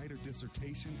 then you write a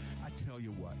dissertation. I tell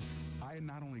you what, I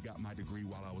not only got my degree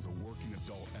while I was a working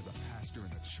adult as a pastor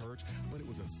in a church, but it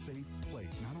was a safe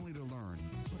place, not only to learn,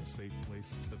 but a safe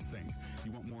place to think.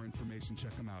 You want more information,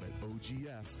 check them out at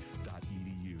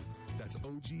ogs.edu. That's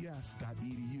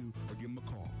ogs.edu, or give them a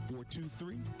call,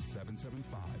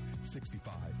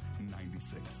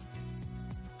 423-775-6596.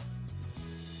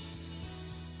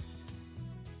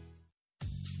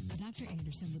 Dr.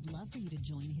 Anderson would love for you to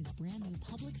join his brand new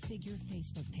public figure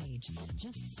Facebook page.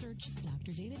 Just search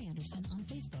Dr. David Anderson on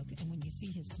Facebook, and when you see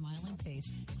his smiling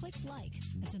face, click like.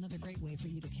 That's another great way for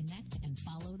you to connect and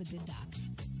follow the good doc.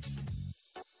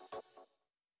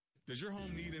 Does your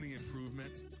home need any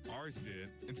improvements? Ours did.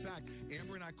 In fact,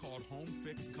 Amber and I called Home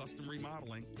Fix Custom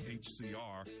Remodeling,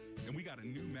 HCR, and we got a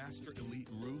new Master Elite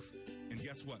roof. And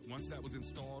guess what? Once that was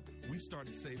installed, we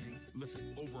started saving,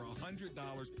 over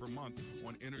 $100 per month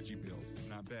on energy bills.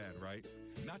 Not bad, right?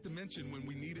 Not to mention, when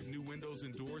we needed new windows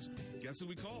and doors, guess who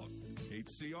we called?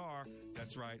 HCR.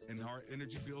 That's right. And our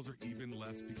energy bills are even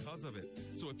less because of it.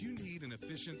 So if you need an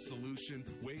efficient solution,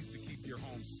 ways to keep your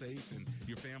home safe and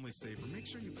your family safer, make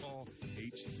sure you call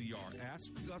HCR.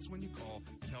 Ask us when you call.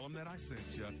 Tell them that I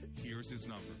sent you. Here's his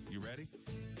number. You ready?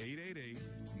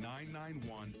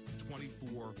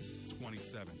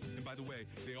 888-991-2427. And by the way,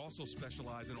 they also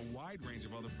specialize in a wide range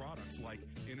of other products like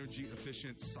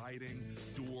energy-efficient siding,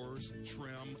 doors,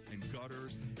 trim, and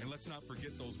gutters. And let's not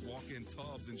forget those walk-in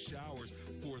tubs and showers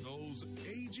for those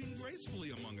aging gracefully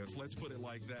among us. Let's put it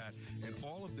like that. And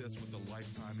all of this with a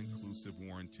lifetime inclusive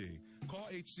warranty. Call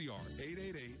HCR,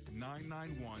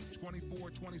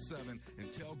 888-991-2427,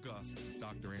 and tell Gus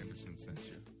Dr. Anderson sent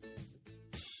you.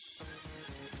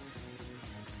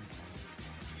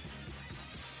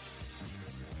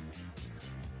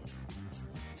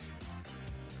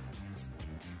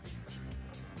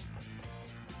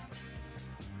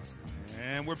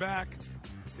 And we're back.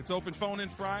 It's Open Phone In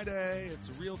Friday. It's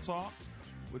Real Talk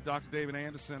with Dr. David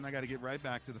Anderson. I got to get right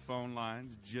back to the phone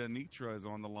lines. Janitra is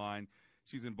on the line.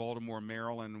 She's in Baltimore,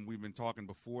 Maryland, and we've been talking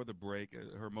before the break.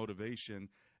 Her motivation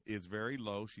is very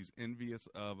low. She's envious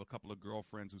of a couple of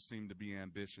girlfriends who seem to be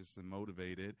ambitious and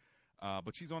motivated.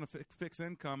 But she's on a fixed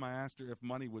income. I asked her if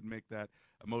money would make that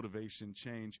motivation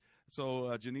change.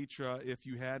 So, Janitra, if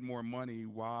you had more money,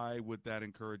 why would that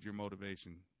encourage your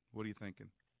motivation? What are you thinking?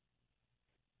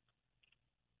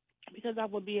 Because I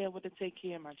would be able to take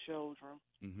care of my children.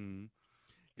 Mm-hmm.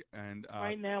 And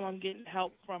right now, I'm getting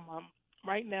help from my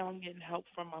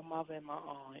mother and my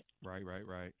aunt.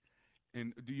 Right.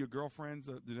 And do your girlfriends?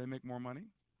 Do they make more money?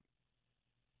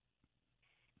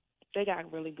 They got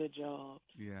really good jobs.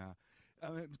 Yeah,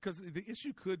 because the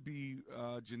issue could be,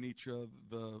 Janitra,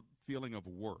 the feeling of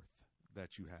worth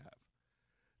that you have.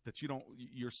 That you don't.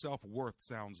 Your self-worth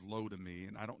sounds low to me,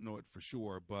 and I don't know it for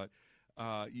sure, but.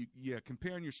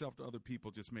 Comparing yourself to other people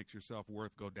just makes your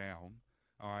self-worth go down.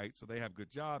 All right, so they have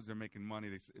good jobs, they're making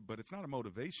money, but it's not a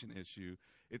motivation issue.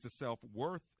 It's a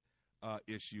self-worth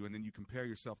issue, and then you compare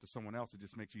yourself to someone else, it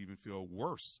just makes you even feel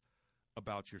worse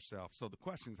about yourself. So the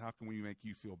question is, how can we make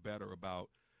you feel better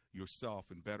about yourself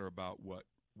and better about what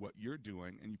you're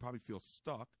doing? And you probably feel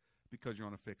stuck because you're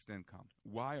on a fixed income.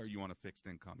 Why are you on a fixed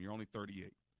income? You're only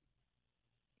 38.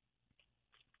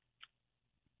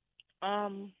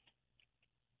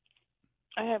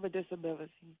 I have a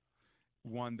disability.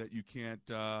 One that you can't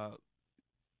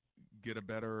get a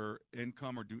better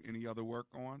income or do any other work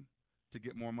on to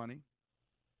get more money?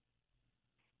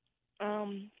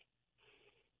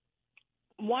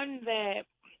 one that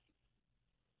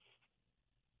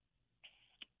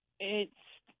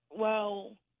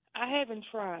I haven't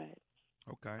tried.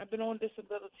 Okay. I've been on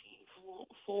disability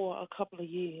for a couple of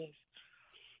years.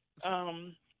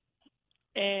 And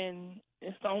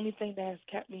it's the only thing that has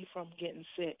kept me from getting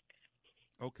sick.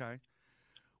 Okay.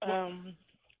 I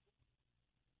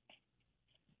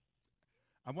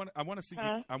want to see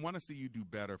you, I want to see you do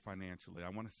better financially. I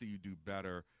want to see you do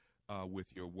better with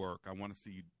your work. I want to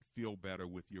see you feel better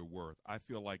with your worth. I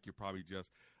feel like you're probably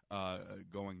just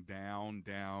going down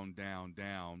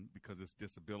because this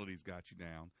disability's got you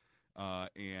down,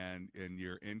 and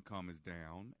your income is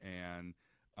down. And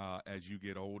as you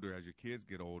get older, as your kids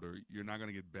get older, you're not going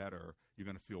to get better. You're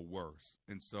going to feel worse.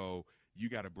 And so you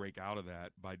got to break out of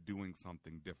that by doing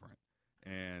something different.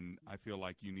 And I feel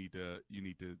like you need to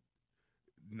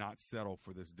not settle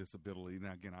for this disability.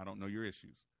 Now, again, I don't know your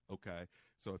issues. Okay.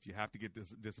 So if you have to get this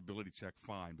disability check,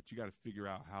 fine, but you got to figure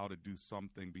out how to do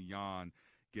something beyond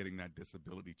getting that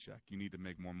disability check. You need to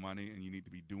make more money, and you need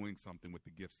to be doing something with the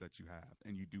gifts that you have,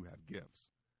 and you do have gifts.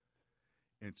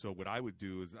 And so what I would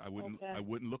do is I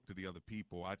wouldn't look to the other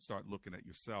people. I'd start looking at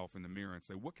yourself in the mirror and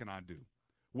say, what can I do?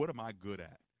 What am I good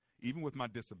at? Even with my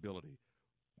disability,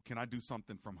 can I do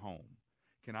something from home?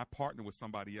 Can I partner with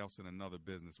somebody else in another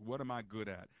business? What am I good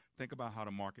at? Think about how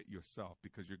to market yourself,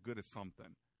 because you're good at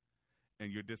something.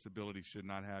 And your disability should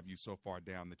not have you so far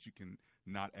down that you can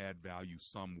not add value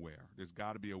somewhere. There's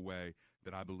got to be a way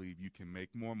that I believe you can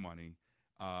make more money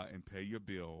and pay your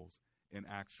bills and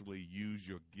actually use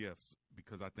your gifts,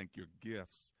 because I think your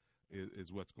gifts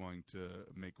is what's going to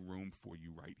make room for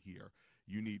you right here.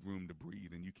 You need room to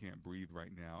breathe, and you can't breathe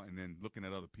right now. And then looking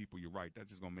at other people, you're right, that's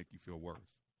just going to make you feel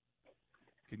worse.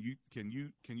 Can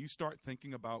you start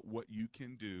thinking about what you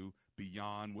can do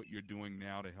beyond what you're doing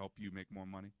now to help you make more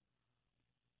money?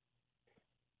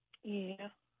 Yeah.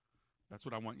 That's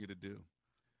what I want you to do.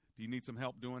 Do you need some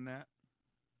help doing that?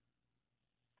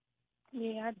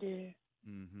 Yeah, I do.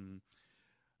 Mm-hmm.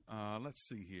 Let's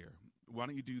see here. Why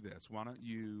don't you do this? Why don't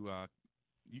you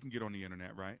you can get on the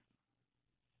internet, right?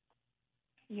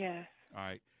 Yeah. All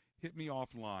right. Hit me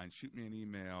offline. Shoot me an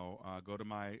email. Go to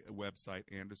my website,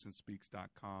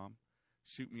 andersonspeaks.com.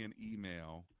 Shoot me an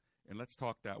email, and let's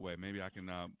talk that way. Maybe I can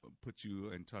put you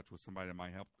in touch with somebody that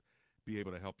might be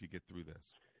able to help you get through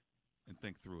this and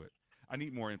think through it. I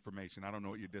need more information. I don't know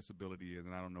what your disability is,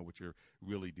 and I don't know what you're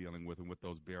really dealing with and what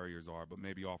those barriers are. But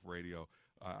maybe off radio,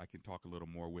 I can talk a little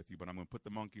more with you. But I'm going to put the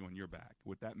monkey on your back.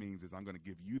 What that means is I'm going to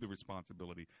give you the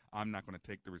responsibility. I'm not going to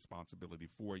take the responsibility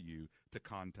for you to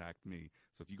contact me.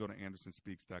 So if you go to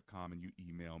andersonspeaks.com and you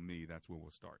email me, that's where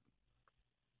we'll start.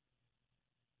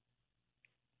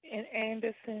 And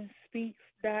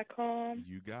andersonspeaks.com?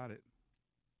 You got it.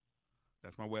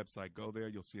 That's my website. Go there.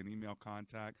 You'll see an email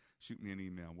contact. Shoot me an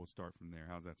email. We'll start from there.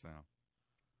 How's that sound?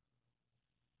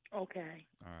 Okay.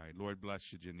 All right. Lord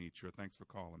bless you, Janitra. Thanks for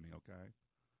calling me, okay?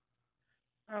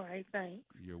 All right. Thanks.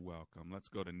 You're welcome. Let's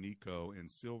go to Nico in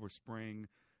Silver Spring,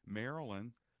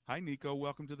 Maryland. Hi, Nico.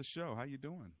 Welcome to the show. How you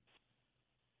doing?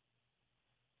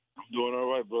 I'm doing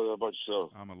all right, brother. How about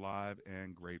yourself? I'm alive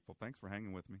and grateful. Thanks for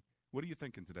hanging with me. What are you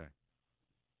thinking today?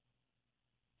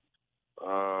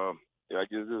 Yeah, I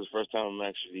guess this is the first time I'm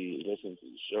actually listening to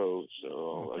the show,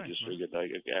 so I just figured I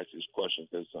could ask this question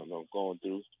because I'm going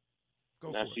through.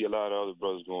 And I see a lot of other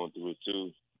brothers going through it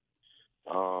too.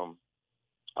 I'm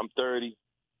 30,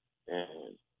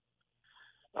 and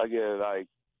I get like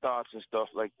thoughts and stuff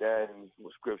like that, and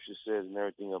what Scripture says and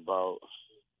everything about,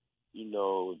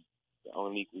 the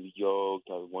unequally yoked,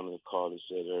 as one of the callers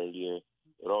said earlier,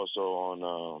 but also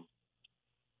on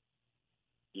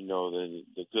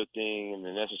the good thing and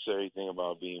the necessary thing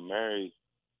about being married,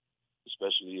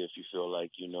 especially if you feel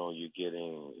like, you're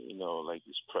getting, like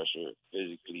this pressure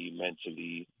physically,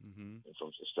 mentally, and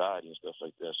from society and stuff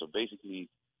like that. So basically,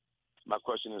 my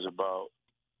question is about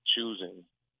choosing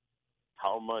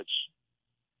how much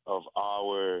of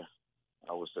our,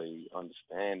 I would say,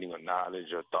 understanding or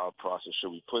knowledge or thought process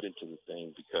should we put into the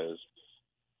thing, because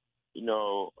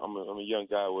I'm a young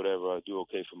guy, whatever. I do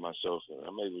okay for myself, and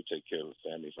I'm able to take care of the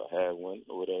family if I have one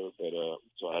or whatever. But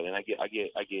I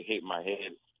get hit in my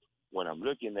head when I'm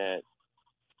looking at,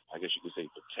 I guess you could say,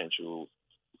 potential,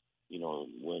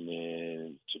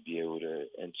 women to be able to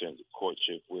enter into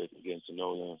courtship with and get to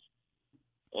know them.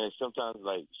 And sometimes,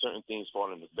 like, certain things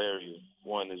fall into barrier.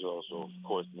 One is also, of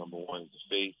course, number one is the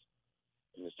faith,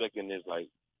 and the second is like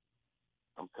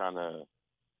I'm kind of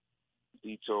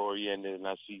detail-oriented, and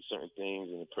I see certain things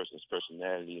in a person's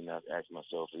personality, and I ask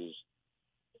myself,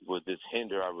 would this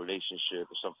hinder our relationship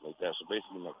or something like that? So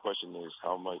basically my question is,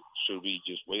 how much should we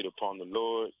just wait upon the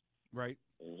Lord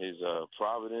in His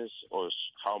providence, or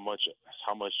how much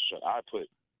should I put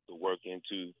the work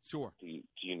into? Sure.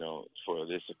 For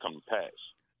this to come to pass.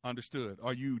 Understood.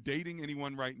 Are you dating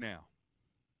anyone right now?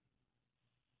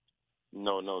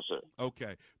 No, sir.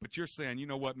 Okay. But you're saying, you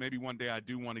know what, maybe one day I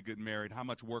do want to get married. How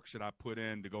much work should I put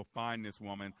in to go find this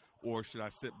woman, or should I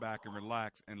sit back and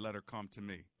relax and let her come to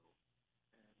me?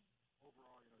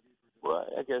 Well,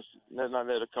 I guess not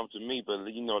let her come to me, but,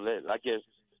 I guess,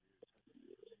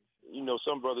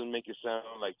 some brothers make it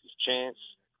sound like it's chance.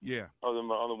 Yeah. Other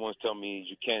ones tell me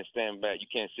you can't stand back, you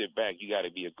can't sit back, you got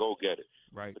to be a go-getter.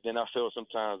 Right. But then I feel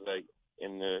sometimes like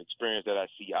in the experience that I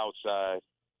see outside,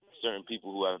 certain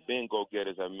people who have been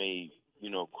go-getters have made,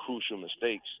 crucial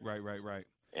mistakes. Right.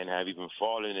 And have even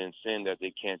fallen in sin that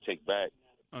they can't take back.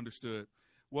 Understood.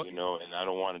 Well, and I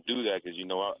don't want to do that because,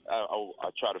 I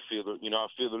try to feel I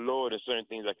feel the Lord and certain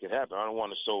things that could happen. I don't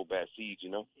want to sow bad seeds,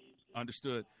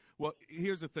 Understood. Well,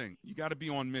 here's the thing. You got to be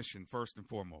on mission first and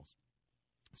foremost.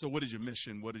 So what is your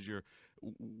mission? What is your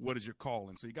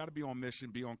calling? So you got to be on mission,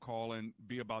 be on call, and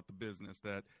be about the business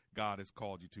that God has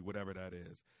called you to, whatever that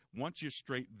is. Once you're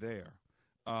straight there,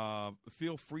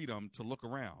 feel freedom to look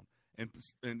around and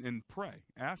pray.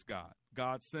 Ask God.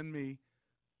 God, send me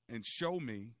and show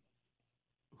me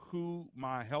who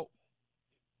my helper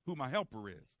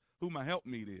is, who my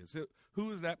helpmeet is.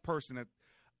 Who is that person that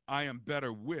I am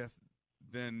better with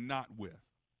than not with?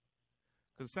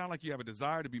 Because it sounds like you have a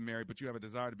desire to be married, but you have a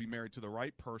desire to be married to the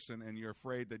right person, and you're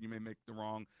afraid that you may make the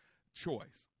wrong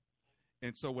choice.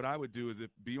 And so what I would do is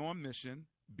be on mission,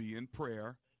 be in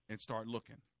prayer, and start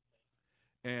looking.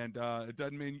 And it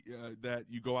doesn't mean that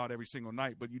you go out every single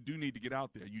night, but you do need to get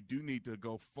out there. You do need to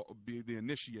go be the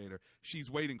initiator. She's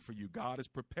waiting for you. God is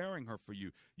preparing her for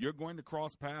you. You're going to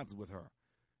cross paths with her,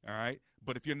 all right?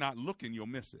 But if you're not looking, you'll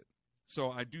miss it.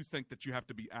 So I do think that you have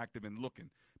to be active in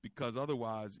looking, because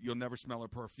otherwise you'll never smell her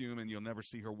perfume and you'll never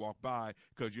see her walk by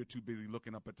because you're too busy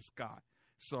looking up at the sky.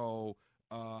 So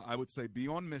I would say be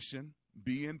on mission,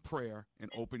 be in prayer,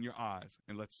 and open your eyes,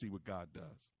 and let's see what God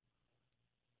does.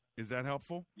 Is that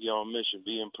helpful? Be on mission,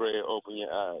 be in prayer, open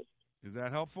your eyes. Is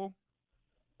that helpful?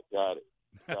 Got it.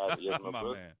 Yes, my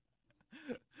brother. Man.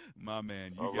 My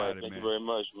man, you all got right, it, man. Thank you very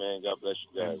much, man. God bless you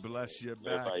guys. And bless you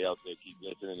back. Everybody out there, keep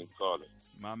listening and calling.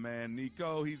 My man,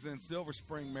 Nico, he's in Silver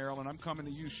Spring, Maryland. I'm coming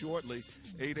to you shortly.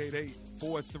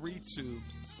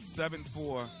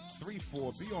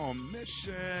 888-432-7434. Be on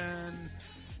mission.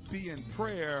 Be in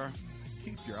prayer.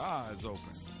 Keep your eyes open.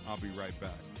 I'll be right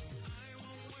back.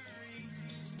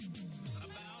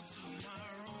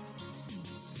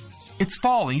 It's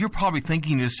fall and you're probably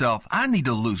thinking to yourself, I need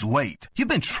to lose weight. You've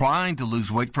been trying to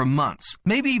lose weight for months,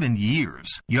 maybe even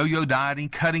years. Yo-yo dieting,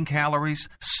 cutting calories,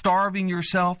 starving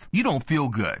yourself. You don't feel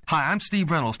good. Hi, I'm Steve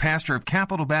Reynolds, pastor of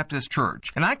Capital Baptist Church,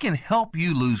 and I can help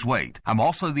you lose weight. I'm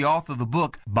also the author of the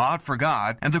book, Bod for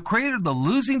God, and the creator of the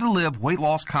Losing to Live weight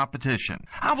loss competition.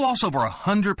 I've lost over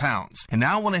 100 pounds, and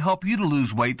now I want to help you to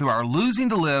lose weight through our Losing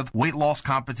to Live weight loss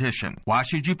competition. Why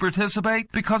should you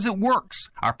participate? Because it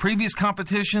works. Our previous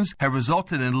competitions have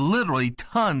resulted in literally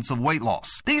tons of weight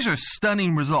loss. These are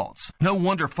stunning results. No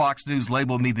wonder Fox News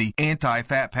labeled me the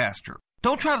anti-fat pastor.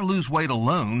 Don't try to lose weight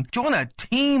alone. Join a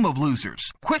team of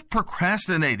losers. Quit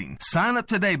procrastinating. Sign up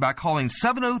today by calling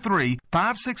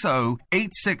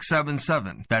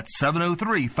 703-560-8677. That's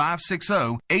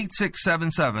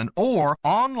 703-560-8677 or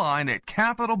online at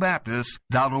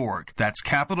capitalbaptist.org. That's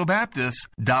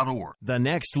capitalbaptist.org. The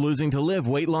next Losing to Live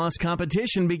weight loss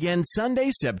competition begins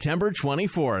Sunday, September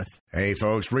 24th. Hey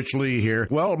folks, Rich Lee here.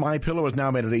 Well, MyPillow has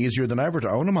now made it easier than ever to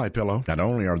own a MyPillow. Not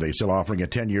only are they still offering a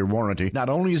 10-year warranty, not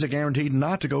only is it guaranteed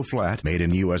not to go flat, made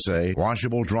in USA,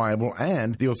 washable, dryable,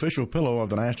 and the official pillow of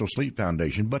the National Sleep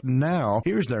Foundation, but now,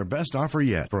 here's their best offer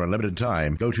yet. For a limited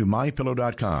time, go to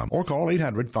MyPillow.com or call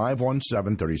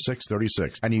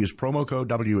 800-517-3636 and use promo code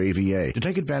WAVA to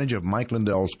take advantage of Mike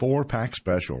Lindell's 4-pack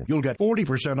special. You'll get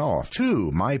 40% off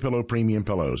 2 MyPillow premium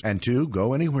pillows and 2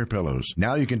 Go Anywhere pillows.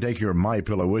 Now you can take your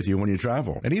MyPillow with you when you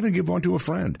travel and even give one to a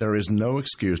friend. There is no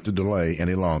excuse to delay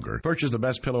any longer. Purchase the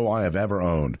best pillow I have ever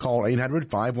owned. Call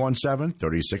 800-517-3636.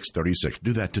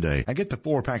 Do that today and get the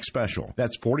 4-pack special.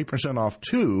 That's 40% off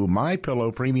 2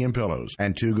 MyPillow premium pillows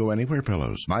and 2 Go Anywhere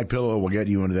pillows. MyPillow will get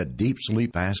you into that deep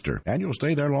sleep faster and you'll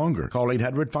stay there longer. Call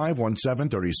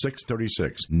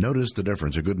 800-517-3636. Notice the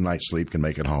difference a good night's sleep can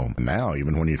make at home. Now,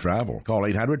 even when you travel. Call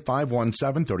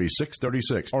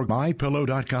 800-517-3636 or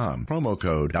MyPillow.com. Promo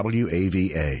code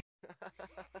WAVA.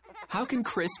 How can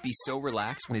Chris be so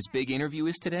relaxed when his big interview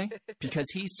is today? Because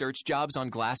he searched jobs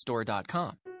on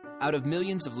Glassdoor.com. Out of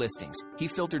millions of listings, he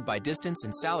filtered by distance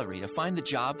and salary to find the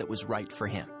job that was right for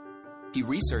him. He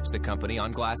researched the company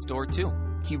on Glassdoor, too.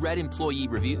 He read employee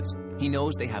reviews. He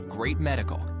knows they have great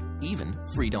medical, even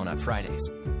free Donut Fridays.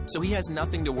 So he has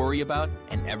nothing to worry about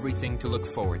and everything to look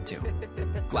forward to.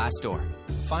 Glassdoor.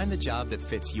 Find the job that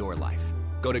fits your life.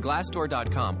 Go to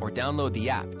Glassdoor.com or download the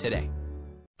app today.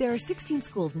 There are 16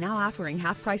 schools now offering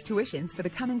half-price tuitions for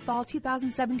the coming fall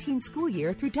 2017 school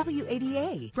year through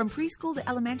WAVA. From preschool to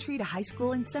elementary to high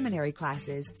school and seminary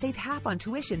classes, save half on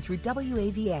tuition through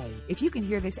WAVA. If you can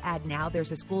hear this ad now,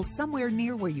 there's a school somewhere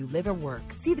near where you live or work.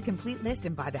 See the complete list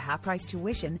and buy the half-price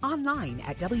tuition online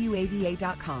at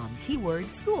WAVA.com.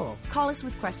 Keyword school. Call us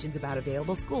with questions about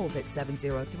available schools at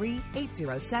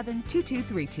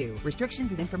 703-807-2232. Restrictions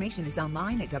and information is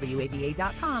online at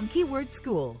WAVA.com. Keyword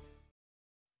school.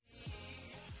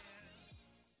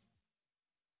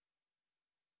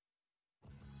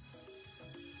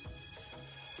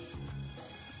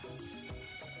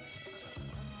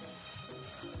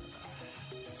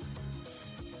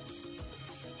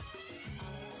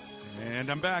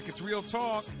 And I'm back. It's Real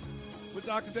Talk with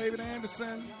Dr. David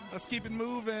Anderson. Let's keep it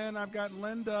moving. I've got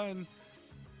Linda in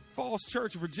Falls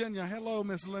Church, Virginia. Hello,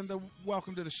 Miss Linda.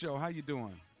 Welcome to the show. How you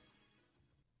doing?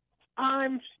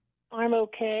 I'm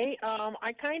okay.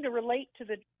 I kind of relate to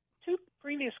the two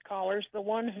previous callers, the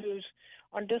one who's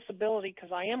on disability,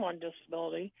 because I am on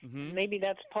disability. Mm-hmm. Maybe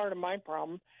that's part of my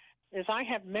problem, is I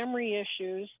have memory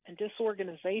issues and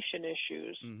disorganization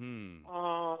issues. Mm-hmm.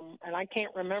 And I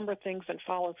can't remember things and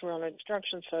follow through on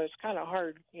instructions, so it's kind of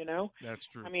hard, you know? That's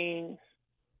true. I mean,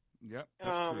 yep,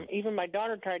 that's true. even my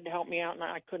daughter tried to help me out, and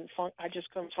I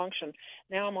just couldn't function.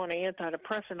 Now I'm on an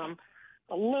antidepressant. I'm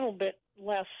a little bit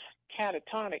less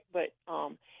catatonic, but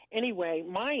anyway,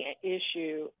 my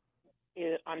issue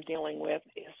I'm dealing with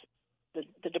is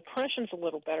the depression's a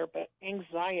little better, but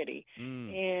anxiety.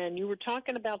 And you were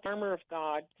talking about the armor of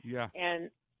God. Yeah. And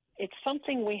it's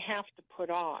something we have to put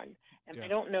on. And I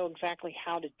don't know exactly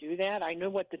how to do that. I know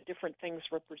what the different things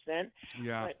represent.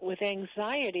 Yeah. But with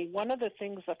anxiety, one of the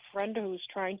things a friend who's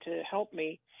trying to help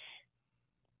me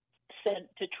said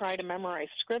to try to memorize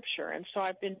scripture. And so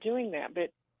I've been doing that.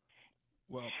 But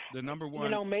well, the number one, you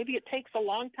know, maybe it takes a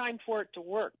long time for it to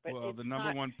work. But well, the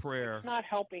number one prayer, it's not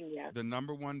helping yet. The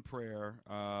number one prayer.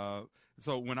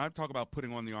 So when I talk about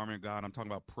putting on the armor of God, I'm talking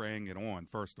about praying it on,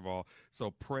 first of all. So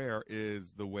prayer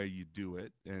is the way you do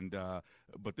it. And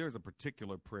but there's a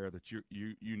particular prayer that you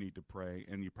need to pray,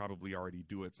 and you probably already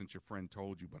do it since your friend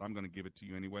told you. But I'm going to give it to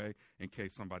you anyway in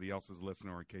case somebody else is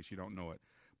listening or in case you don't know it.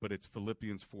 But it's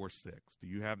Philippians 4:6. Do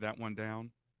you have that one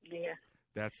down? Yeah.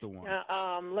 That's the one.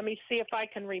 Let me see if I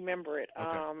can remember it.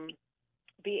 Okay.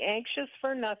 Be anxious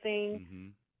for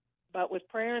nothing, but with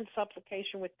prayer and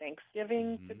supplication with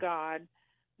thanksgiving to God,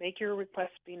 make your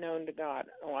requests be known to God.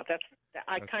 Oh,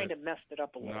 I kind of messed it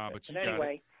up a little bit. But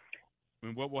anyway.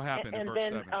 And what will happen in verse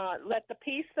 7? Let the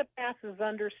peace that passes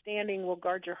understanding will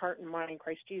guard your heart and mind in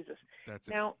Christ Jesus. That's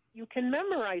now, you can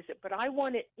memorize it, but I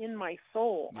want it in my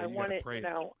soul. Yeah, I want it, you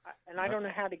know, and I don't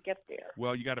know how to get there.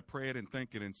 Well, you got to pray it and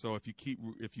think it. And so if you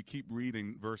keep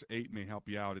reading, verse 8 may help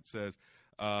you out. It says,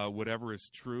 whatever is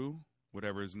true,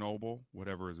 whatever is noble,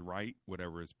 whatever is right,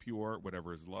 whatever is pure,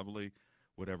 whatever is lovely,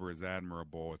 whatever is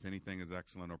admirable, if anything is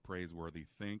excellent or praiseworthy,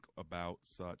 think about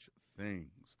such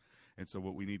things. And so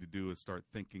what we need to do is start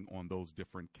thinking on those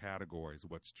different categories: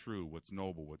 what's true, what's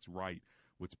noble, what's right,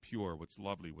 what's pure, what's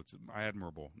lovely, what's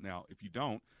admirable. Now, if you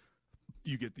don't,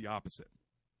 you get the opposite.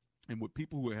 And with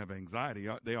people who have anxiety,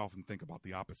 they often think about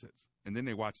the opposites. And then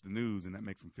they watch the news, and that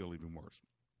makes them feel even worse.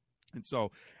 And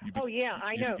so I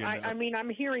know. I mean, I'm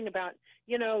hearing about,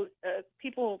 you know,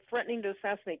 people threatening to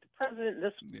assassinate the president,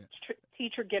 this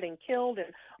teacher getting killed,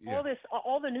 and all this.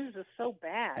 All the news is so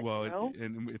bad. Well, you know?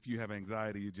 And if you have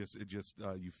anxiety, you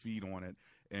feed on it,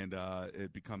 and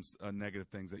it becomes negative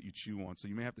things that you chew on. So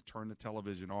you may have to turn the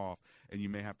television off, and you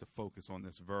may have to focus on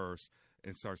this verse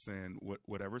and start saying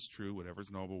whatever's true, whatever's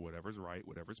noble, whatever's right,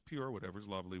 whatever's pure, whatever's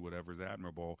lovely, whatever's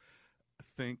admirable.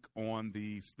 Think on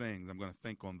these things. I'm going to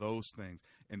think on those things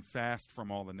and fast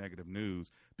from all the negative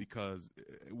news, because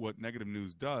what negative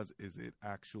news does is it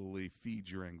actually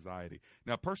feeds your anxiety.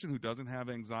 Now, a person who doesn't have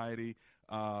anxiety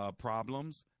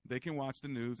problems, they can watch the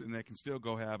news and they can still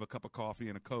go have a cup of coffee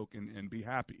and a Coke and be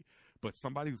happy. But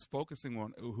somebody who's focusing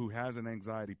on, who has an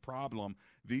anxiety problem,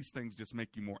 these things just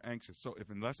make you more anxious. So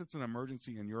unless it's an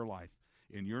emergency in your life,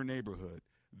 in your neighborhood,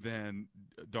 then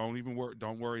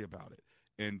don't worry about it.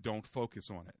 And don't focus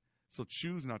on it. So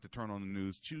choose not to turn on the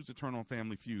news. Choose to turn on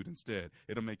Family Feud instead.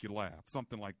 It'll make you laugh.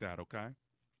 Something like that, okay?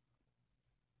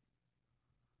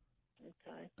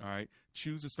 Okay. All right.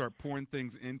 Choose to start pouring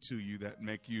things into you that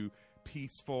make you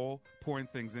peaceful, pouring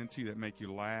things into you that make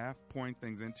you laugh, pouring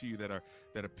things into you that are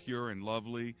pure and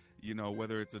lovely. You know,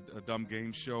 whether it's a dumb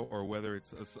game show or whether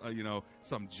it's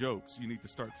some jokes, you need to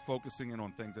start focusing in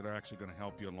on things that are actually going to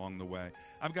help you along the way.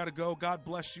 I've got to go. God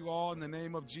bless you all. In the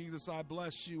name of Jesus, I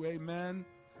bless you. Amen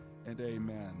and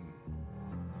amen.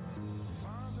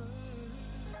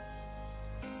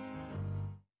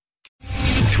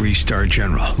 Three-star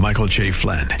General Michael J.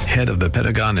 Flynn, head of the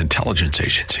Pentagon Intelligence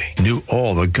Agency, knew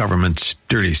all the government's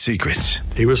dirty secrets.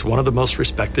 He was one of the most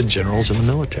respected generals in the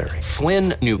military.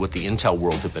 Flynn knew what the intel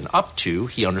world had been up to.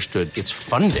 He understood its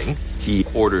funding. He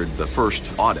ordered the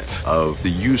first audit of the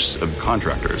use of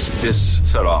contractors. This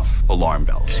set off alarm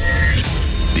bells.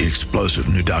 The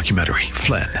explosive new documentary,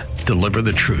 Flynn, Deliver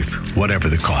the Truth, Whatever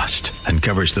the Cost,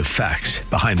 uncovers the facts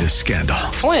behind this scandal.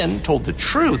 Flynn told the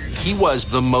truth. He was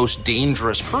the most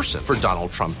dangerous person for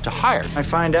Donald Trump to hire. I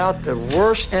find out the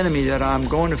worst enemy that I'm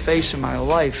going to face in my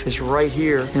life is right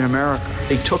here in America.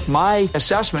 They took my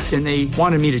assessment and they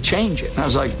wanted me to change it. And I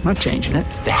was like, I'm not changing it.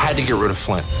 They had to get rid of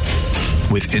Flynn.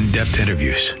 With in-depth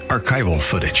interviews, archival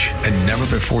footage, and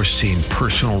never-before-seen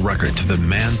personal records of the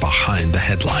man behind the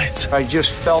headlines. I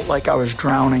just felt like I was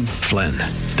drowning. Flynn,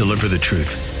 Deliver the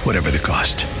Truth, Whatever the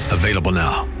Cost. Available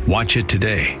now. Watch it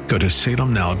today. Go to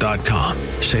salemnow.com.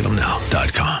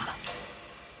 salemnow.com.